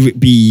whether it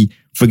be,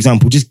 for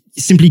example, just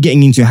simply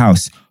getting into your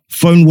house,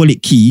 phone,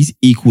 wallet, keys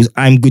equals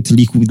I'm good to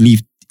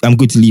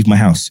leave my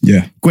house.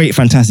 Yeah. Great,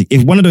 fantastic.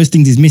 If one of those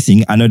things is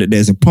missing, I know that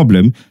there's a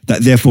problem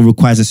that therefore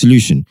requires a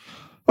solution.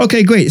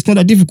 Okay, great. It's not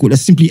that difficult.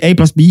 That's simply A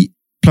plus B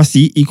plus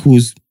C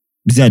equals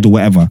Z or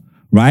whatever,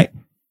 right?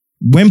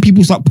 When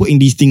people start putting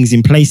these things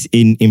in place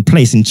and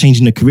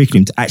changing the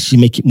curriculum to actually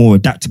make it more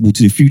adaptable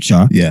to the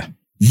future,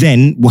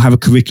 then we'll have a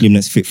curriculum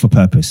that's fit for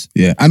purpose.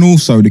 Yeah. And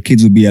also the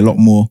kids will be a lot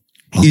more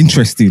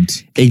interested.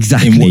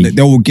 Exactly. In what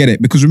they will get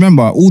it. Because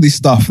remember, all this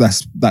stuff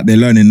that they're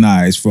learning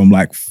now is from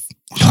like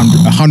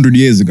 100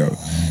 years ago.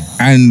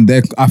 And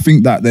I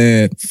think that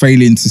they're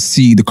failing to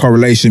see the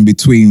correlation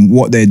between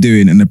what they're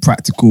doing and the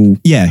practical,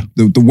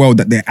 the world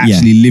that they're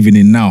actually living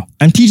in now.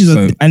 And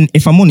teachers, and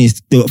if I'm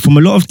honest, from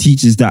a lot of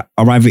teachers that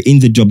are either in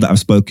the job that I've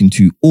spoken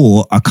to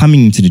or are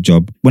coming into the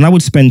job, when I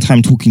would spend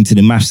time talking to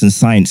the maths and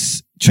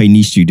science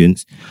trainee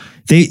students,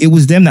 it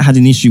was them that had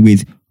an issue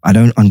with, I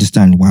don't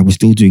understand why we're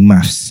still doing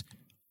maths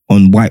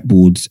on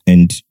whiteboards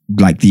and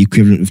like the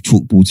equivalent of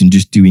chalkboards and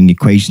just doing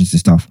equations and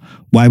stuff.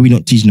 Why are we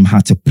not teaching them how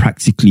to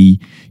practically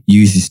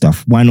use this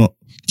stuff? Why not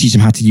teach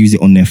them how to use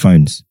it on their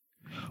phones?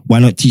 Why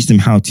not teach them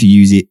how to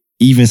use it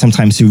even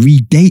sometimes to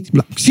read data,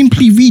 like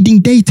simply reading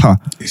data,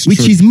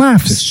 which is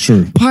maths. It's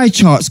true. Pie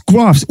charts,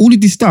 graphs, all of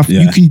this stuff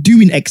you can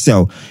do in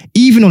Excel.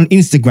 Even on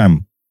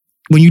Instagram,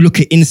 when you look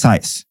at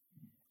insights,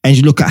 and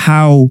you look at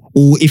how,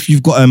 or if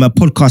you've got a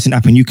podcasting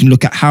app and you can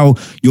look at how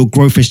your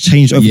growth has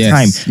changed over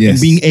time and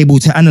being able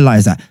to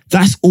analyze that.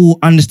 That's all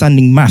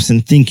understanding maths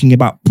and thinking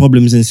about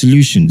problems and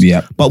solutions.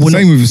 Yeah. But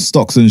same with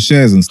stocks and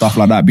shares and stuff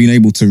like that, being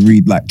able to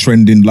read like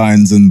trending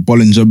lines and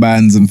Bollinger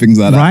Bands and things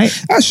like that. Right.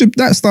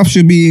 That stuff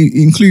should be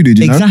included,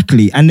 you know?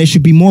 Exactly. And there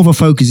should be more of a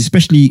focus,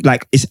 especially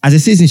like as a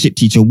citizenship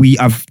teacher, we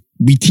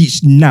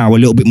teach now a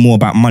little bit more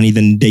about money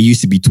than they used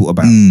to be taught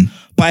about.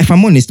 But if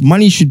I'm honest,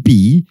 money should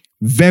be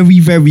very,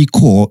 very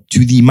core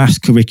to the maths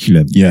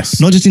curriculum. Yes.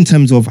 Not just in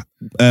terms of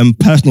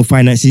personal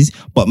finances,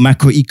 but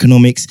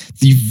macroeconomics,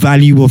 the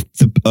value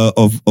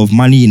of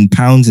money in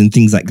pounds and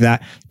things like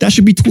that. That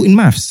should be taught in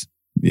maths.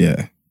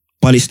 Yeah.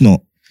 But it's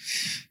not.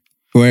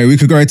 Well, we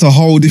could go into a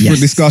whole different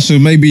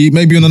discussion, maybe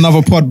on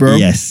another pod, bro.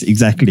 Yes,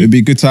 exactly. It'd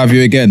be good to have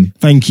you again.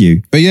 Thank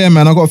you. But yeah,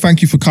 man, I got to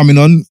thank you for coming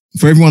on.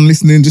 For everyone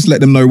listening, just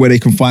let them know where they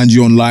can find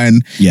you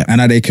online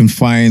and how they can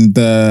find,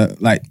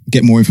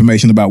 get more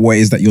information about what it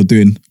is that you're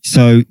doing.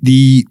 So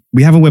we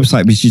have a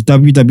website, which is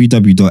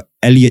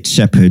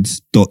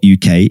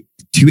www.elliottshepherds.uk,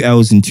 2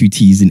 L's and 2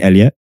 T's in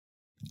Elliot.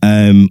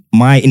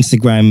 My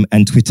Instagram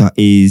and Twitter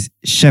is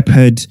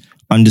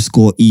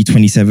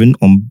shepherd_E27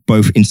 on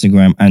both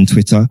Instagram and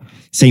Twitter.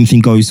 Same thing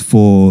goes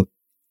for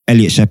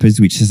Elliott Shepherds,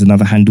 which is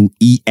another handle,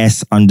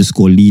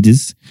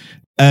 ES_leaders.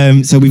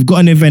 So we've got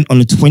an event on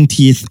the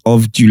 20th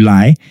of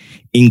July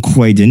in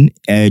Croydon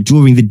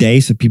during the day,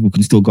 so people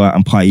can still go out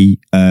and party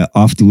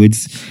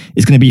afterwards.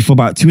 It's going to be for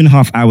about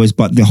 2.5 hours,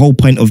 but the whole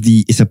point of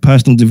it's a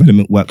personal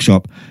development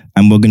workshop,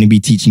 and we're going to be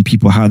teaching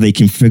people how they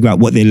can figure out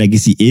what their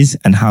legacy is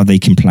and how they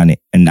can plan it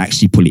and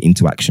actually put it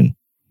into action.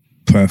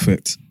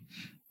 Perfect.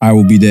 I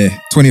will be there.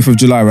 20th of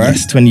July, right?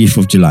 Yes, 20th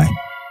of July.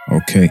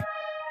 Okay.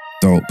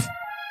 Dope.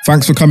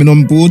 Thanks for coming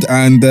on board,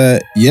 and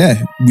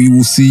we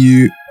will see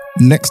you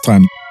next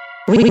time.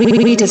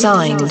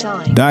 Redesigned.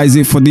 That is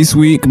it for this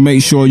week.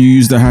 Make sure you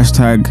use the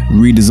hashtag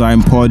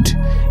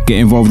RedesignPod. Get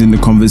involved in the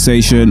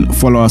conversation.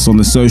 Follow us on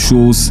the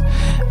socials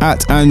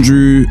at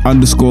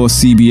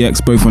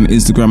Andrew_CBX, both on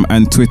Instagram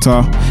and Twitter.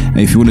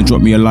 And if you want to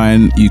drop me a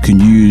line, you can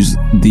use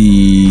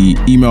the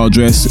email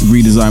address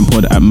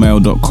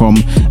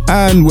redesignpod@mail.com.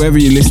 And wherever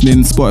you're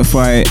listening,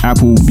 Spotify,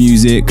 Apple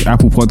Music,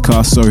 Apple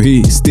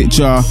Podcasts,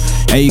 Stitcher,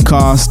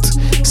 Acast,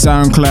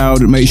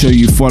 SoundCloud. Make sure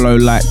you follow,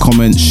 like,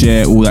 comment,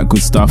 share, all that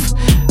good stuff.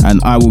 And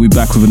I will be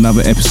back with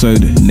another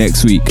episode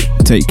next week.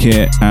 Take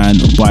care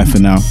and bye for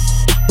now.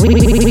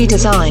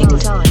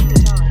 Redesigned.